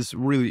Japan is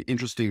really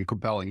interesting and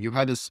compelling. You've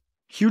had this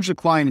huge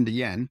decline in the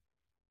yen.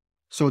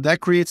 So that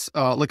creates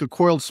like a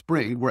coiled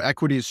spring where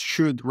equities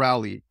should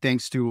rally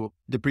thanks to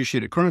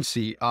depreciated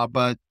currency.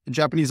 But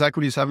Japanese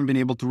equities haven't been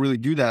able to really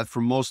do that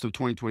for most of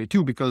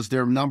 2022 because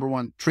their number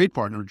one trade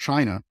partner,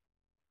 China,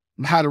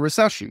 had a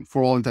recession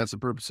for all intents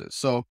and purposes.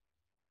 So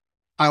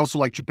I also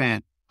like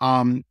Japan.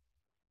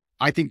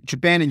 I think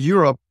Japan and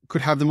Europe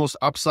could have the most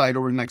upside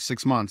over the next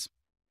 6 months,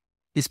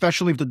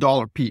 especially if the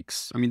dollar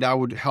peaks. That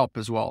would help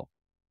as well.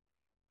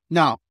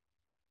 Now,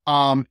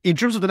 in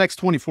terms of the next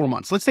 24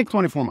 months, let's take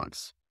 24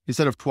 months.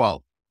 Instead of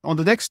 12. On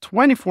the next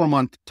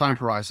 24-month time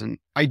horizon,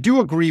 I do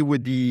agree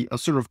with the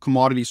sort of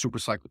commodity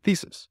supercycle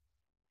thesis.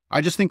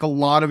 I just think a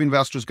lot of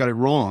investors got it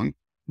wrong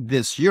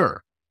this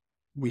year.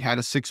 We had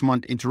a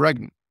 6-month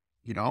interregnum,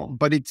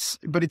 but it's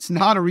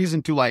not a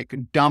reason to, like,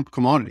 dump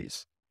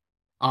commodities.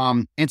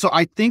 And so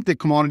I think that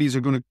commodities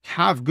are going to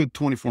have good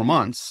 24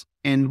 months.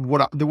 And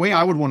the way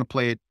I would want to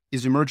play it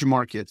is emerging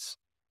markets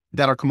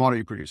that are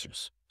commodity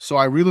producers. So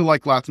I really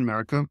like Latin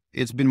America.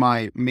 It's been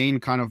my main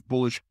kind of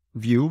bullish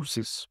view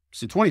since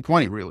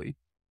 2020, really.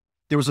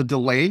 There was a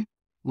delay.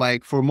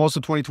 Like for most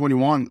of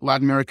 2021,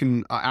 Latin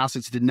American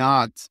assets did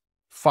not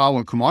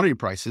follow commodity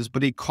prices,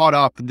 but they caught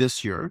up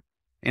this year.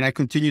 And I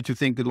continue to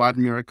think that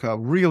Latin America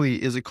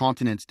really is a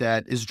continent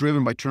that is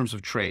driven by terms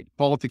of trade.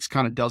 Politics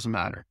kind of doesn't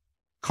matter.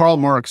 Karl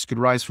Marx could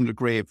rise from the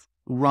grave,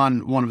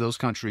 run one of those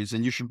countries,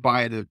 and you should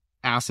buy the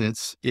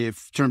assets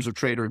if terms of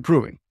trade are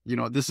improving.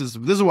 This is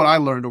what I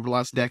learned over the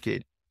last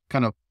decade,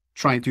 kind of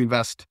trying to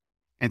invest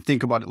and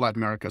think about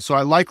Latin America. So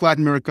I like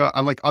Latin America.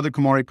 I like other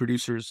commodity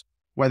producers,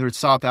 whether it's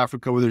South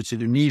Africa, whether it's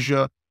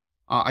Indonesia.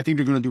 I think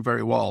they're going to do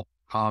very well.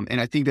 And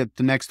I think that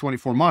the next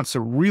 24 months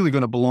are really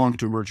going to belong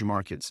to emerging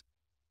markets.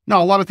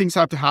 Now, a lot of things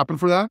have to happen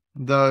for that.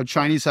 The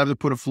Chinese have to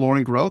put a floor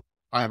in growth.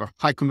 I have a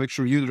high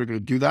conviction view that they're going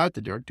to do that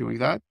they're doing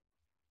that.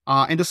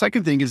 And the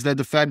second thing is that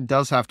the Fed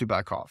does have to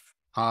back off.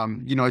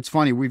 It's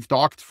funny. We've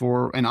talked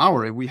for an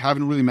hour and we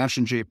haven't really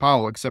mentioned Jay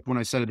Powell, except when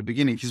I said at the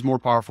beginning, he's more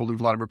powerful than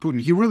Vladimir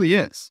Putin. He really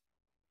is.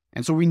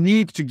 And so we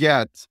need to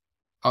get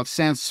a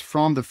sense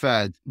from the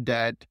Fed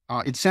that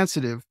it's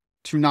sensitive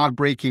to not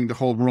breaking the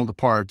whole world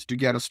apart to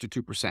get us to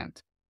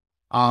 2%.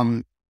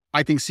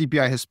 I think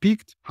CPI has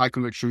peaked, high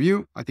conviction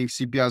view. I think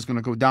CPI is going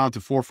to go down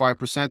to 4 or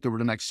 5% over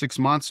the next 6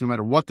 months, no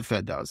matter what the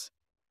Fed does.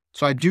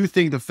 So I do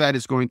think the Fed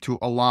is going to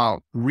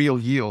allow real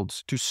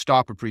yields to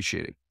stop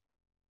appreciating.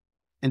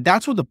 And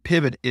that's what the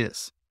pivot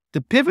is. The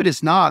pivot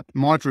is not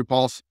monetary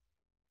policy.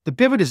 The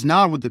pivot is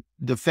not what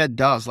the Fed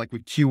does, like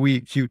with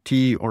QE,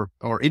 QT,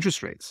 or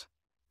interest rates.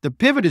 The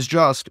pivot is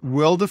just,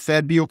 will the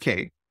Fed be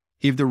okay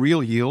if the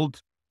real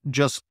yield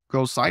just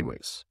goes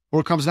sideways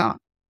or comes down?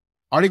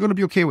 Are they going to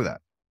be okay with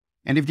that?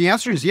 And if the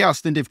answer is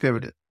yes, then they've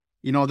pivoted.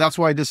 That's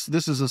why this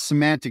is a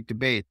semantic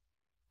debate.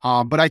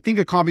 But I think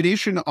a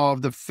combination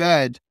of the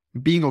Fed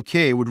being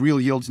okay with real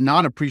yields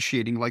not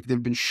appreciating like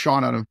they've been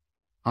shot out of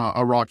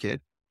a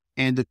rocket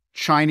and the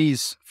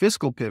Chinese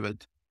fiscal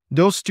pivot,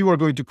 those two are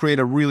going to create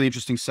a really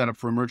interesting setup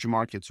for emerging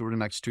markets over the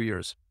next 2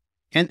 years.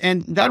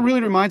 And that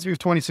really reminds me of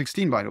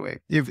 2016, by the way.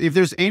 If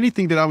there's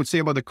anything that I would say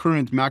about the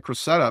current macro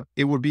setup,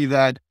 it would be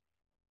that,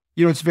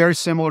 it's very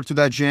similar to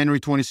that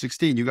January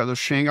 2016. You got the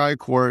Shanghai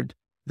Accord.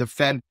 The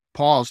Fed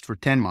paused for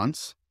 10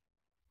 months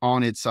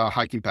on its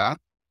hiking path,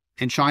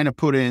 and China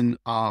put in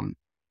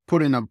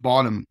a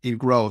bottom in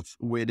growth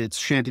with its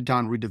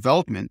Shantytown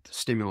redevelopment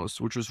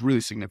stimulus, which was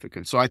really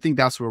significant. So I think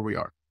that's where we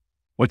are.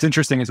 What's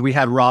interesting is we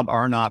had Rob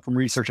Arnott from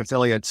Research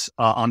Affiliates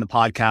on the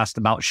podcast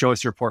about Show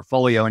Us Your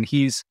Portfolio, and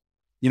he's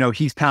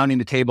pounding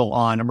the table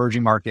on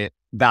emerging market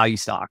value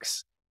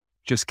stocks,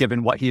 just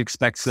given what he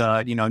expects,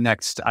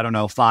 next,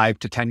 5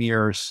 to 10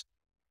 years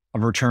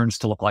of returns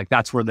to look like.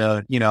 That's where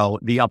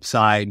the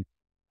upside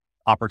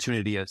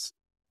opportunity is.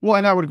 Well,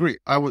 and I would agree.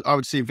 I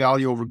would say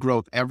value over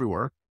growth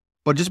everywhere,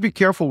 but just be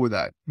careful with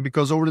that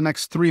because over the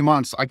next 3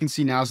 months, I can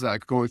see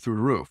NASDAQ going through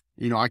the roof.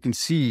 I can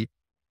see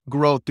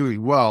growth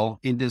doing well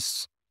in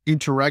this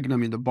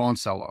interregnum in the bond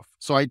sell-off.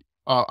 So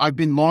I've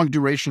been long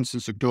duration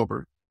since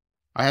October.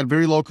 I had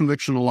very low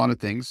conviction on a lot of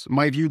things.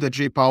 My view that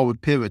Jay Powell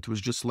would pivot was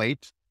just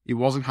late. It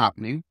wasn't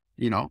happening.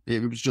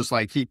 It was just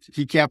like he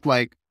kept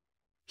like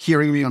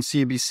hearing me on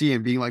CNBC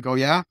and being like, "Oh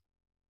yeah,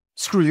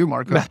 screw you,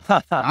 Marco.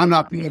 I'm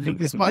not being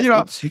this much."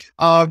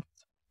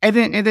 And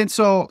then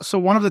so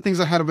one of the things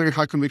I had a very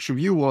high conviction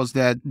view was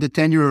that the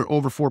 10-year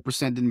over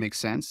 4% didn't make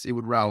sense. It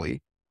would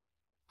rally,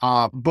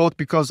 both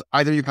because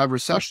either you have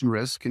recession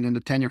risk and then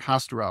the 10-year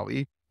has to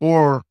rally,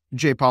 or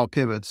Jay Powell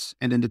pivots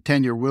and then the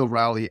 10-year will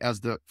rally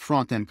as the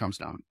front end comes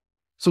down.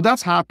 So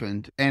that's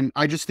happened. And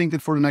I just think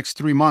that for the next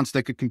 3 months,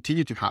 that could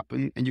continue to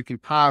happen. And you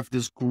can have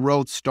this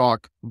growth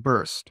stock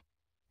burst.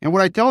 And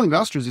what I tell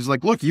investors is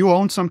like, look, you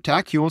own some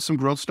tech, you own some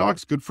growth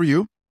stocks, good for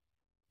you.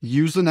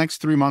 Use the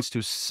next 3 months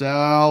to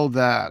sell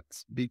that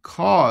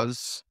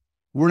because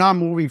we're not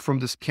moving from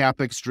this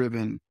CapEx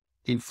driven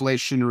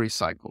inflationary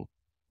cycle.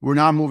 We're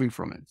not moving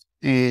from it.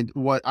 And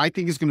what I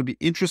think is going to be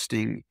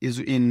interesting is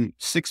in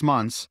 6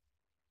 months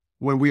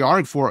when we are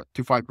at 4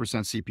 to 5%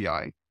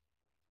 CPI,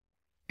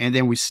 and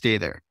then we stay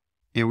there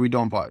and we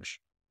don't budge.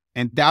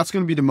 And that's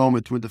going to be the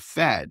moment where the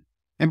Fed,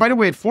 and by the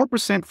way, at 4%,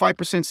 5%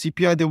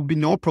 CPI, there will be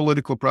no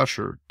political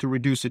pressure to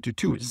reduce it to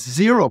 2,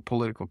 0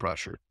 political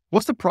pressure.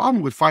 What's the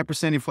problem with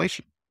 5%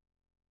 inflation?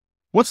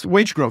 What's the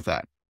wage growth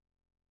at?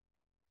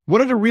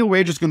 What are the real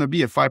wages going to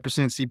be at 5%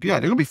 CPI?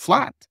 They're going to be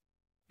flat.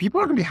 People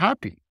are going to be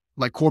happy.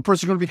 Like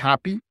corporates are going to be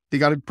happy. They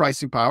got a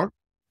pricing power.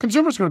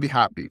 Consumers are going to be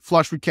happy.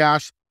 Flush with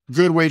cash,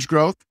 good wage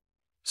growth.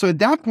 So at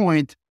that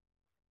point,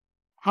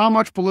 how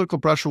much political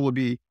pressure will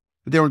be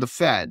there on the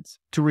Fed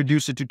to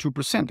reduce it to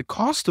 2%? The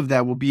cost of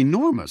that will be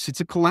enormous. It's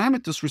a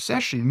calamitous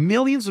recession.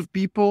 Millions of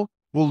people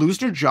will lose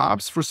their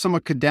jobs for some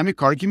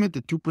academic argument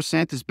that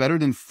 2% is better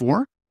than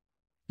 4?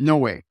 No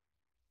way.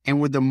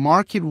 And when the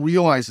market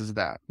realizes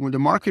that, we're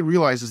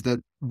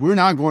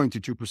not going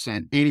to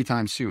 2%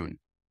 anytime soon,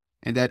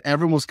 and that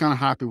everyone's kind of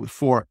happy with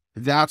 4,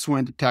 that's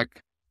when the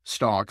tech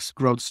stocks,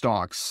 growth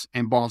stocks,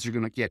 and bonds are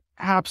going to get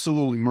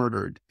absolutely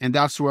murdered. And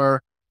that's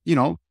where,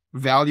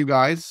 value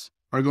guys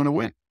are going to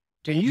win.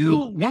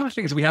 one of the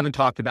things we haven't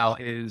talked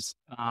about is,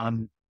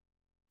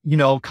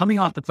 coming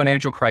off the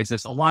financial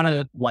crisis, a lot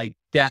of like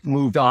debt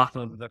moved off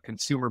of the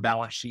consumer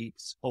balance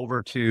sheets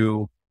over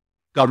to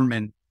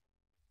government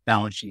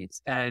balance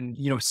sheets. And,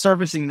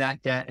 servicing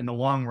that debt in the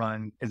long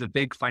run is a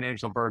big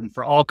financial burden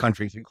for all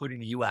countries, including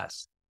the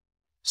US.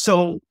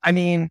 So, I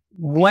mean,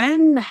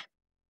 when,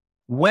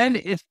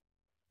 if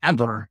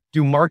ever,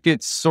 do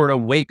markets sort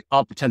of wake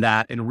up to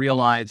that and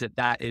realize that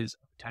that is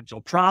a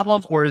potential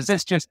problem? Or is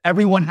this just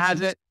everyone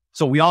has it,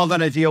 so we all got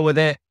to deal with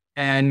it?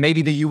 And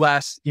maybe the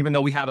US, even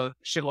though we have a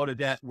shitload of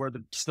debt, we're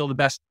still the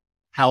best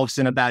house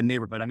in a bad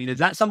neighborhood. I mean, is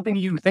that something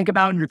you think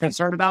about and you're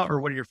concerned about,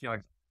 or what are your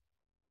feelings?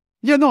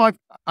 Yeah, no,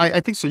 I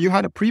think so. You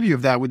had a preview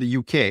of that with the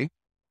UK.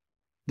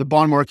 The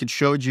bond market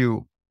showed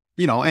you,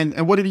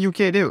 and what did the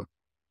UK do?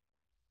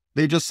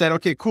 They just said,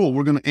 okay, cool,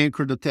 we're going to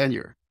anchor the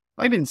 10-year.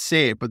 I didn't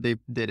say it, but they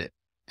did it.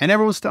 And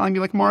everyone's telling me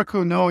like,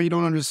 Marco, no, you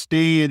don't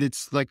understand.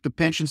 It's like the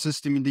pension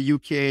system in the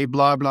UK,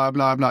 blah, blah,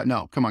 blah, blah.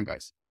 No, come on,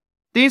 guys.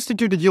 They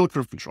instituted yield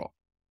curve control.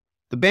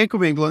 The Bank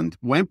of England,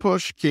 when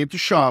push came to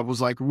shove,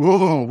 was like,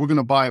 whoa, we're going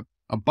to buy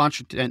a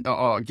bunch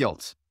of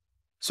gilts.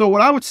 So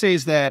what I would say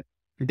is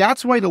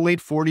that's why the late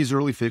 40s,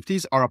 early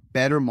 50s are a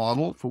better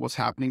model for what's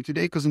happening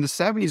today. Because in the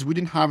 70s, we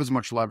didn't have as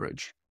much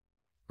leverage,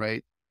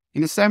 right?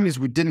 In the 70s,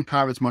 we didn't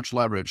have as much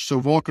leverage. So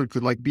Volcker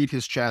could like beat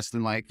his chest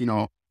and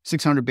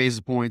 600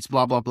 basis points,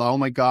 blah, blah, blah. Oh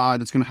my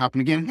God, it's going to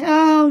happen again.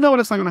 Hell no,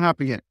 that's not going to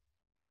happen again.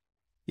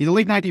 In the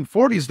late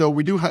 1940s, though,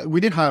 we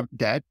did have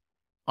debt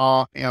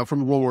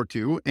from World War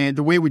II. And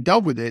the way we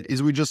dealt with it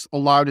is we just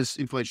allowed this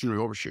inflationary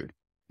overshoot.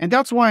 And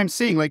that's why I'm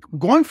saying like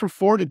going from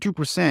 4 to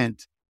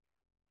 2%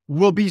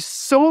 will be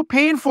so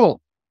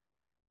painful,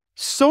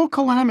 so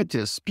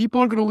calamitous.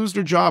 People are going to lose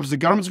their jobs. The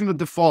government's going to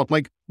default.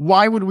 Like,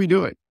 why would we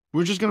do it?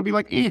 We're just going to be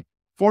like,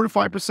 4 to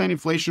 5%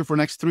 inflation for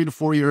the next 3 to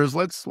 4 years.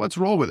 Let's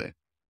roll with it.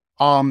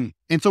 And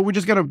so we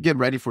just got to get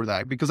ready for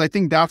that, because I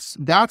think that's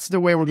the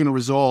way we're going to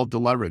resolve the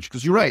leverage.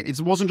 Because you're right. It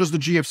wasn't just the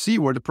GFC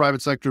where the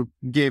private sector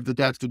gave the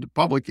debt to the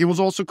public. It was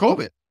also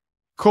COVID.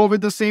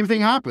 COVID, the same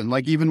thing happened,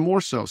 like even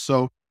more so.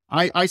 So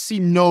I see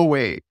no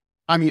way.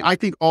 I mean, I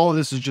think all of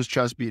this is just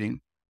chest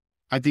beating.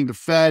 I think the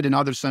Fed and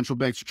other central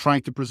banks are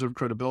trying to preserve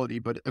credibility,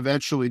 but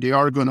eventually they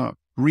are going to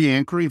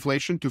re-anchor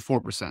inflation to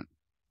 4%.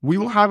 We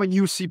will have a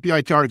new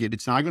CPI target.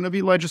 It's not going to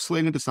be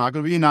legislated. It's not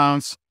going to be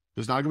announced.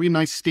 There's not going to be a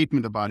nice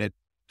statement about it.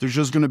 They're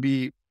just going to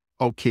be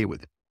okay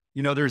with it.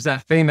 There's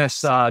that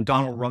famous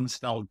Donald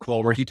Rumsfeld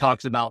quote where he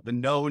talks about the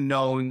known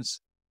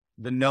knowns,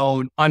 the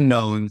known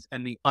unknowns,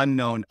 and the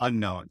unknown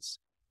unknowns.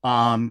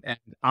 And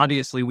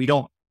obviously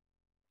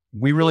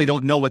we really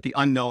don't know what the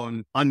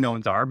unknown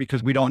unknowns are,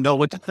 because we don't know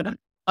what the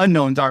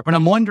unknowns are. But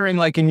I'm wondering,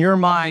 like, in your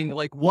mind,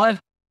 like, what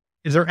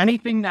is there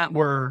anything that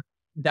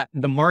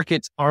the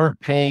markets aren't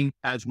paying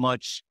as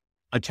much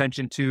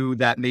attention to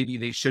that maybe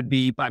they should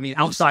be? I mean,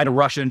 outside of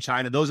Russia and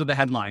China, those are the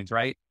headlines,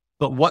 right?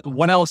 But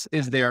what else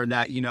is there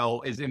that,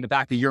 is in the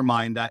back of your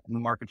mind that the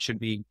market should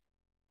be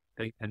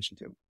paying attention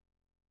to?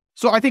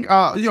 So I think,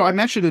 I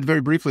mentioned it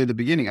very briefly at the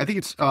beginning. I think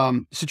it's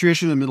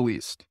situation in the Middle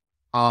East.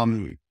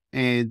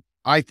 And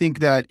I think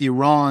that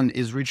Iran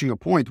is reaching a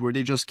point where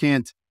they just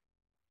can't,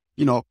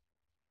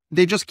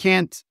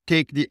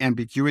 take the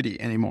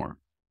ambiguity anymore.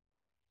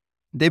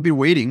 They've been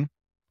waiting,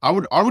 I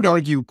would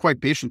argue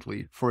quite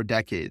patiently, for a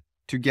decade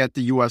to get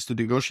the U.S. to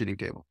the negotiating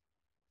table.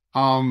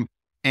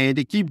 And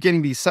they keep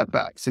getting these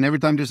setbacks. And every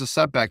time there's a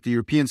setback, the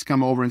Europeans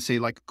come over and say,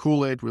 like,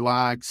 cool it,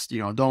 relax,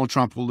 Donald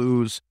Trump will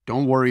lose.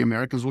 Don't worry,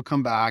 Americans will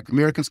come back.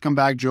 Americans come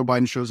back, Joe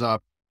Biden shows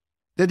up.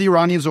 Then the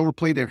Iranians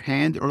overplayed their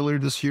hand earlier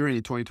this year in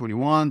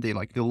 2021. They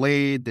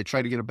delayed, they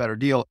tried to get a better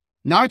deal.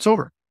 Now it's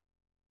over.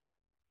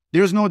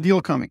 There's no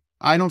deal coming.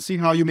 I don't see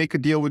how you make a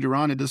deal with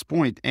Iran at this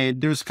point. And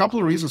there's a couple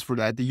of reasons for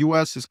that. The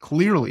U.S. is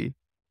clearly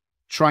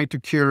trying to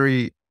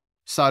carry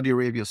Saudi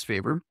Arabia's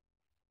favor.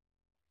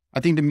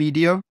 I think the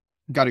media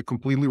got it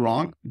completely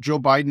wrong. Joe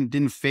Biden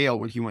didn't fail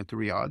when he went to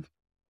Riyadh.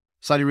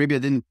 Saudi Arabia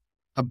didn't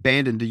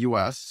abandon the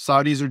U.S.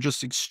 Saudis are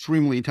just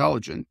extremely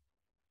intelligent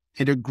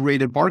and they're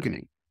great at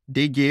bargaining.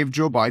 They gave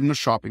Joe Biden a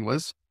shopping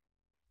list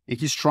and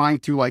he's trying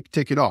to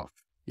tick it off.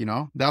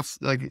 That's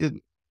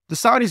the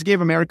Saudis gave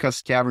America a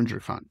scavenger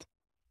hunt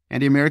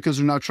and the Americans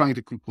are now trying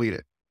to complete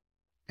it.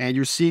 And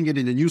you're seeing it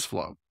in the news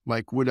flow,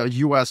 like with the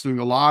U.S. doing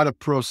a lot of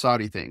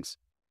pro-Saudi things.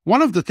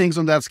 One of the things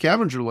on that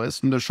scavenger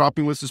list and the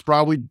shopping list is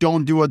probably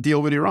don't do a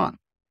deal with Iran.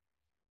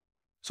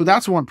 So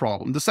that's one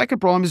problem. The second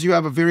problem is you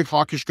have a very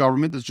hawkish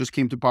government that just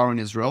came to power in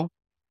Israel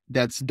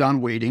that's done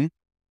waiting.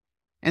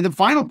 And the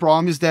final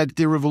problem is that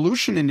the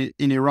revolution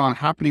in Iran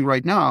happening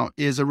right now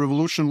is a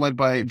revolution led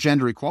by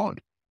gender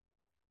equality.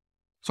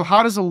 So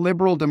how does a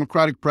liberal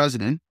democratic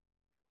president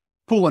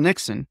pull a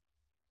Nixon,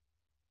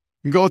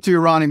 go to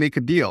Iran and make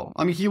a deal?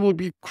 I mean, he will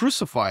be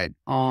crucified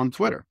on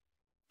Twitter.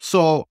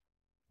 So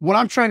what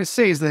I'm trying to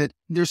say is that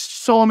there's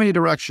so many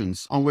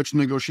directions on which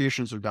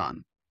negotiations are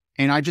done.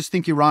 And I just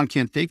think Iran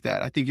can't take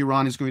that. I think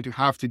Iran is going to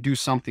have to do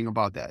something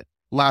about that.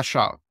 Lash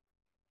out.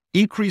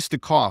 Increase the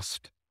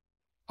cost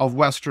of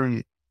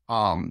Western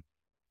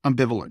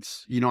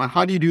ambivalence. And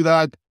how do you do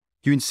that?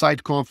 you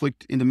incite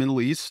conflict in the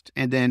Middle East,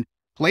 and then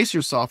place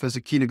yourself as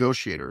a key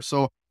negotiator.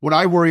 So what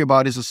I worry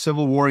about is a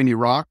civil war in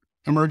Iraq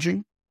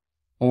emerging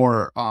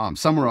or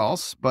somewhere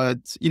else.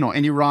 But,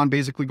 and Iran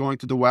basically going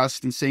to the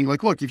West and saying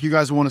like, look, if you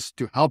guys want us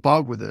to help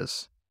out with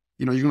this,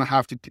 you're going to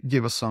have to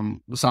give us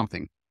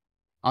something.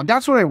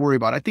 That's what I worry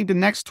about. I think the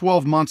next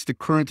 12 months, the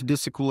current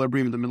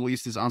disequilibrium in the Middle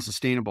East is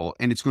unsustainable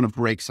and it's going to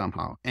break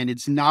somehow. And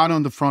it's not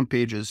on the front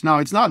pages. Now,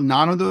 it's not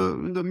on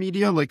the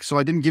media. So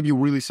I didn't give you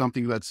really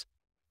something that's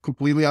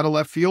completely out of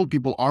left field.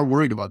 People are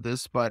worried about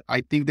this, but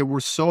I think that we're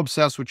so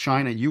obsessed with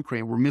China and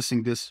Ukraine, we're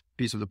missing this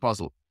piece of the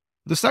puzzle.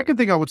 The second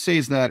thing I would say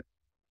is that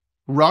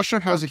Russia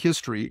has a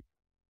history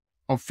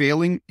of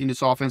failing in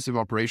its offensive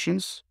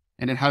operations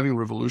and then having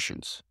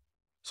revolutions.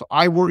 So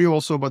I worry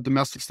also about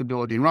domestic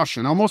stability in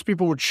Russia. Now, most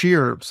people would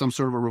cheer some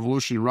sort of a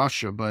revolution in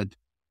Russia, but,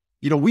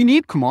 we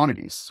need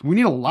commodities. We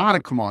need a lot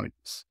of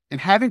commodities. And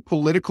having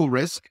political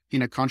risk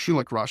in a country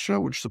like Russia,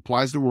 which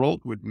supplies the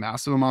world with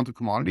massive amount of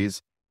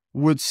commodities,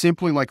 would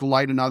simply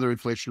light another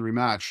inflationary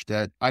match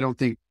that I don't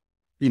think,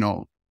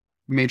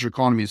 major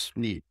economies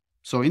need.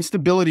 So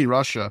instability in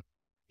Russia,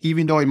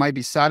 even though it might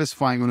be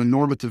satisfying on a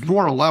normative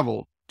moral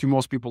level to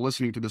most people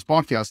listening to this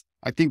podcast,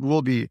 I think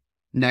will be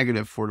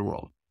negative for the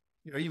world.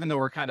 Even though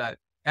we're kind of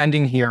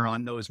ending here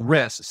on those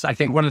risks, I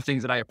think one of the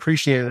things that I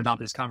appreciated about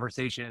this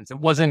conversation is it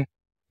wasn't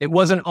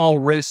all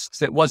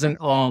risks. It wasn't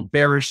all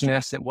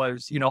bearishness. It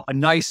was, a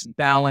nice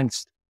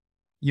balanced,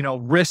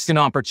 risks and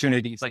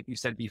opportunities. Like you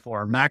said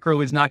before, macro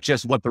is not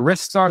just what the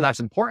risks are. That's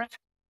important,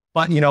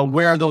 but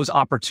where those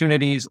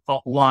opportunities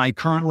lie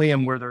currently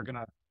and where they're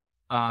going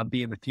to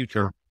be in the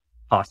future,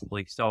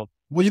 possibly. So,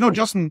 well,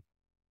 Justin,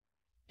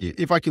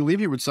 if I can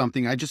leave you with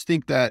something, I just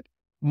think that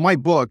my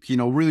book,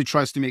 really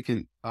tries to make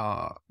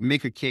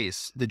a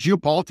case that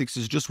geopolitics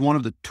is just one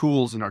of the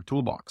tools in our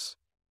toolbox.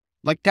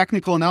 Like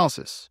technical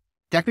analysis.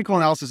 Technical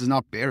analysis is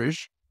not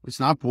bearish. It's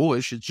not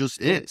bullish. It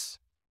just is.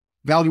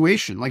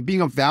 Valuation, like being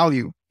a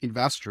value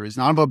investor, is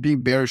not about being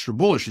bearish or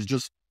bullish. It's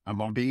just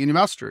about being an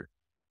investor.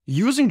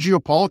 Using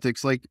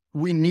geopolitics,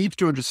 we need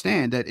to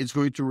understand that it's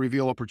going to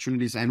reveal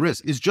opportunities and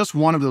risks. It's just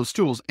one of those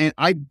tools. And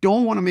I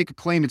don't want to make a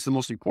claim it's the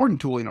most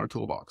important tool in our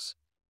toolbox,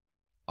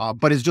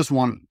 but it's just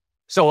one.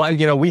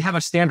 So, we have a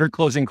standard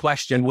closing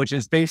question, which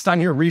is based on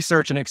your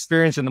research and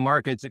experience in the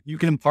markets. If you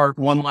can impart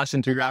one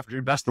lesson to your average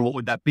investor, what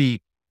would that be?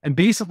 And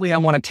basically, I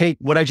want to take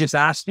what I just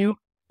asked you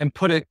and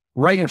put it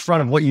right in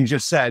front of what you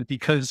just said,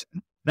 because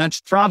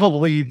that's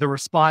probably the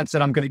response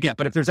that I'm going to get.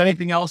 But if there's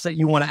anything else that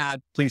you want to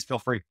add, please feel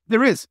free.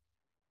 There is.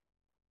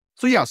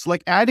 So yes,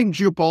 adding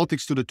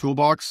geopolitics to the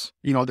toolbox,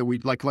 that we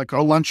like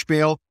our lunch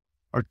pail,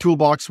 our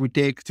toolbox we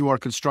take to our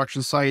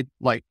construction site,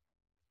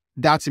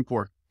 that's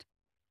important.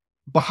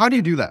 But how do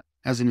you do that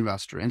as an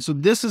investor? And so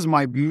this is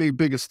my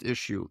biggest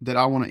issue that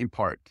I want to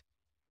impart.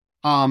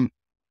 When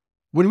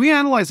we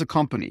analyze a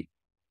company,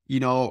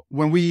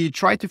 when we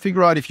try to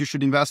figure out if you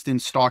should invest in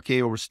stock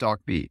A over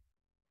stock B,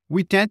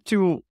 we tend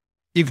to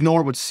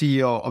ignore what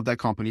CEO of that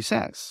company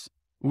says.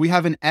 We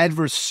have an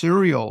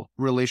adversarial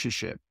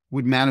relationship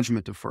with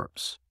management of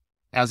firms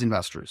as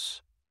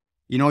investors.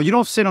 You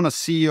don't sit on a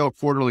CEO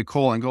quarterly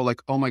call and go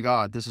oh my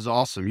God, this is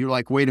awesome. You're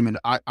like, wait a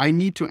minute, I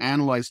need to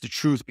analyze the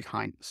truth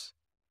behind this.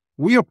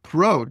 We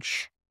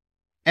approach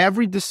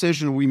every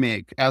decision we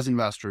make as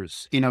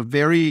investors in a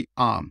very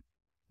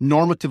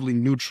normatively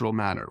neutral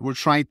manner. We're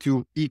trying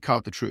to eke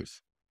out the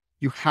truth.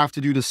 You have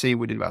to do the same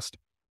with investing,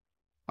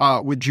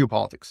 with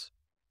geopolitics.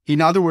 In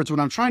other words, what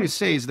I'm trying to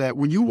say is that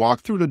when you walk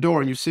through the door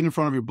and you sit in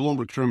front of your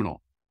Bloomberg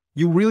terminal,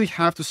 you really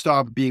have to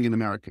stop being an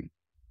American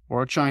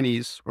or a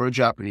Chinese or a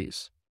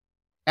Japanese.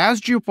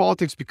 As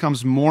geopolitics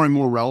becomes more and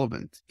more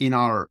relevant in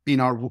our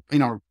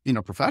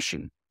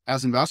profession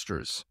as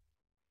investors,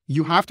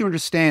 you have to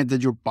understand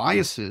that your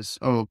biases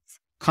of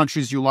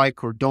countries you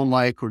like or don't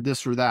like or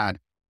this or that,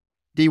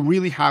 they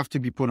really have to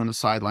be put on the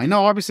sideline.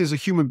 Now, obviously, as a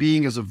human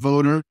being, as a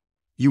voter,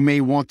 you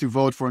may want to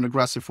vote for an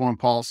aggressive foreign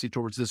policy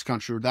towards this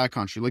country or that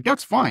country.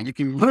 That's fine. You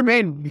can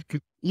remain,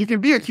 you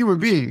can be a human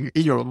being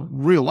in your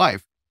real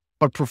life,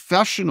 but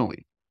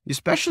professionally,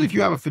 especially if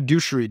you have a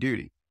fiduciary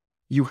duty,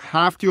 you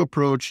have to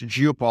approach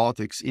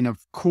geopolitics in a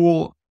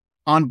cool,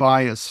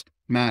 unbiased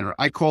manner.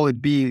 I call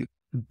it being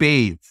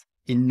bathed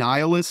in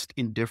nihilist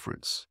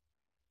indifference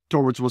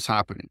towards what's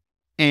happening.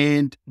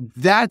 And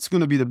that's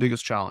going to be the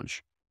biggest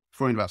challenge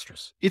for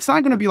investors. It's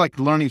not going to be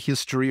learning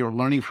history or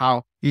learning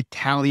how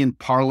Italian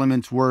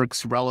parliament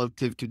works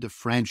relative to the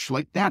French.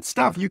 That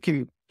stuff, you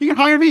can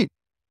hire me.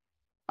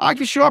 I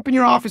can show up in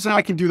your office and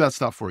I can do that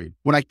stuff for you.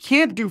 What I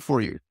can't do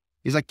for you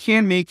is I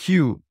can't make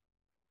you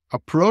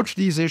approach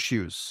these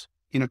issues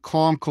in a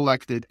calm,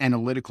 collected,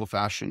 analytical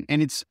fashion.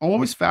 And it's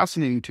always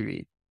fascinating to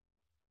me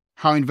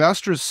how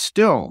investors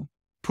still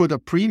put a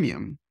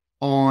premium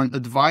on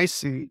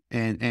advice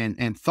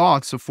and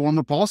thoughts of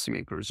former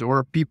policymakers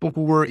or people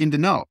who were in the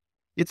know.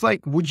 It's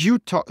would you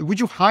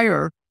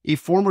hire a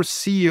former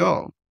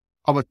CEO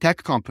of a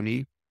tech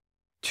company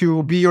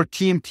to be your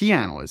TMT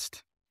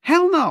analyst?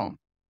 Hell no.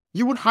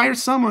 You would hire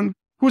someone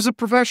who's a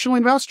professional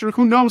investor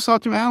who knows how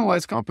to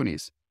analyze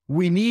companies.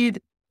 We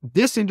need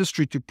this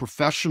industry to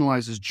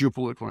professionalize this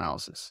geopolitical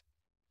analysis.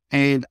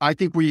 And I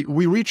think we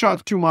reach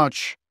out too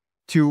much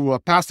to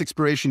past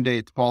expiration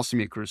date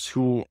policymakers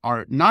who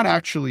are not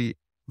actually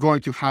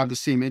going to have the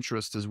same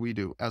interest as we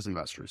do as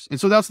investors. And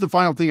so that's the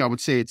final thing I would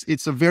say.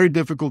 It's a very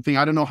difficult thing.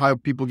 I don't know how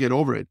people get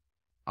over it,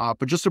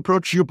 but just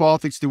approach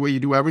geopolitics the way you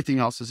do everything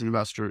else as an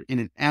investor, in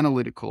an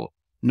analytical,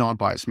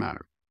 non-biased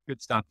manner.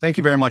 Good stuff. Thank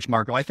you very much,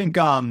 Marco. I think,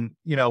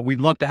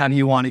 we'd love to have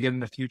you on again in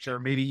the future,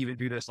 maybe even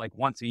do this like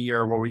once a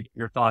year where we get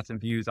your thoughts and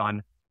views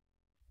on,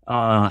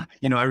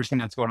 everything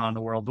that's going on in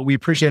the world. But we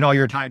appreciate all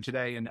your time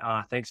today, and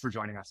thanks for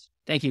joining us.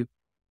 Thank you.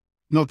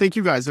 No, thank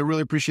you guys. I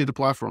really appreciate the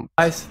platform.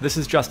 Guys, this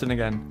is Justin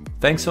again.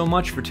 Thanks so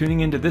much for tuning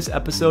into this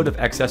episode of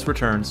Excess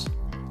Returns.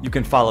 You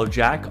can follow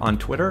Jack on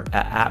Twitter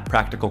at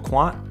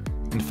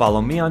 @PracticalQuant and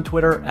follow me on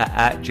Twitter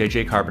at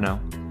JJCarbonneau.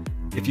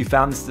 If you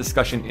found this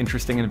discussion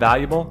interesting and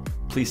valuable,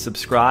 please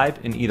subscribe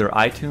in either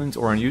iTunes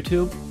or on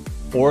YouTube,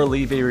 or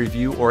leave a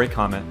review or a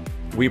comment.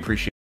 We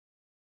appreciate it.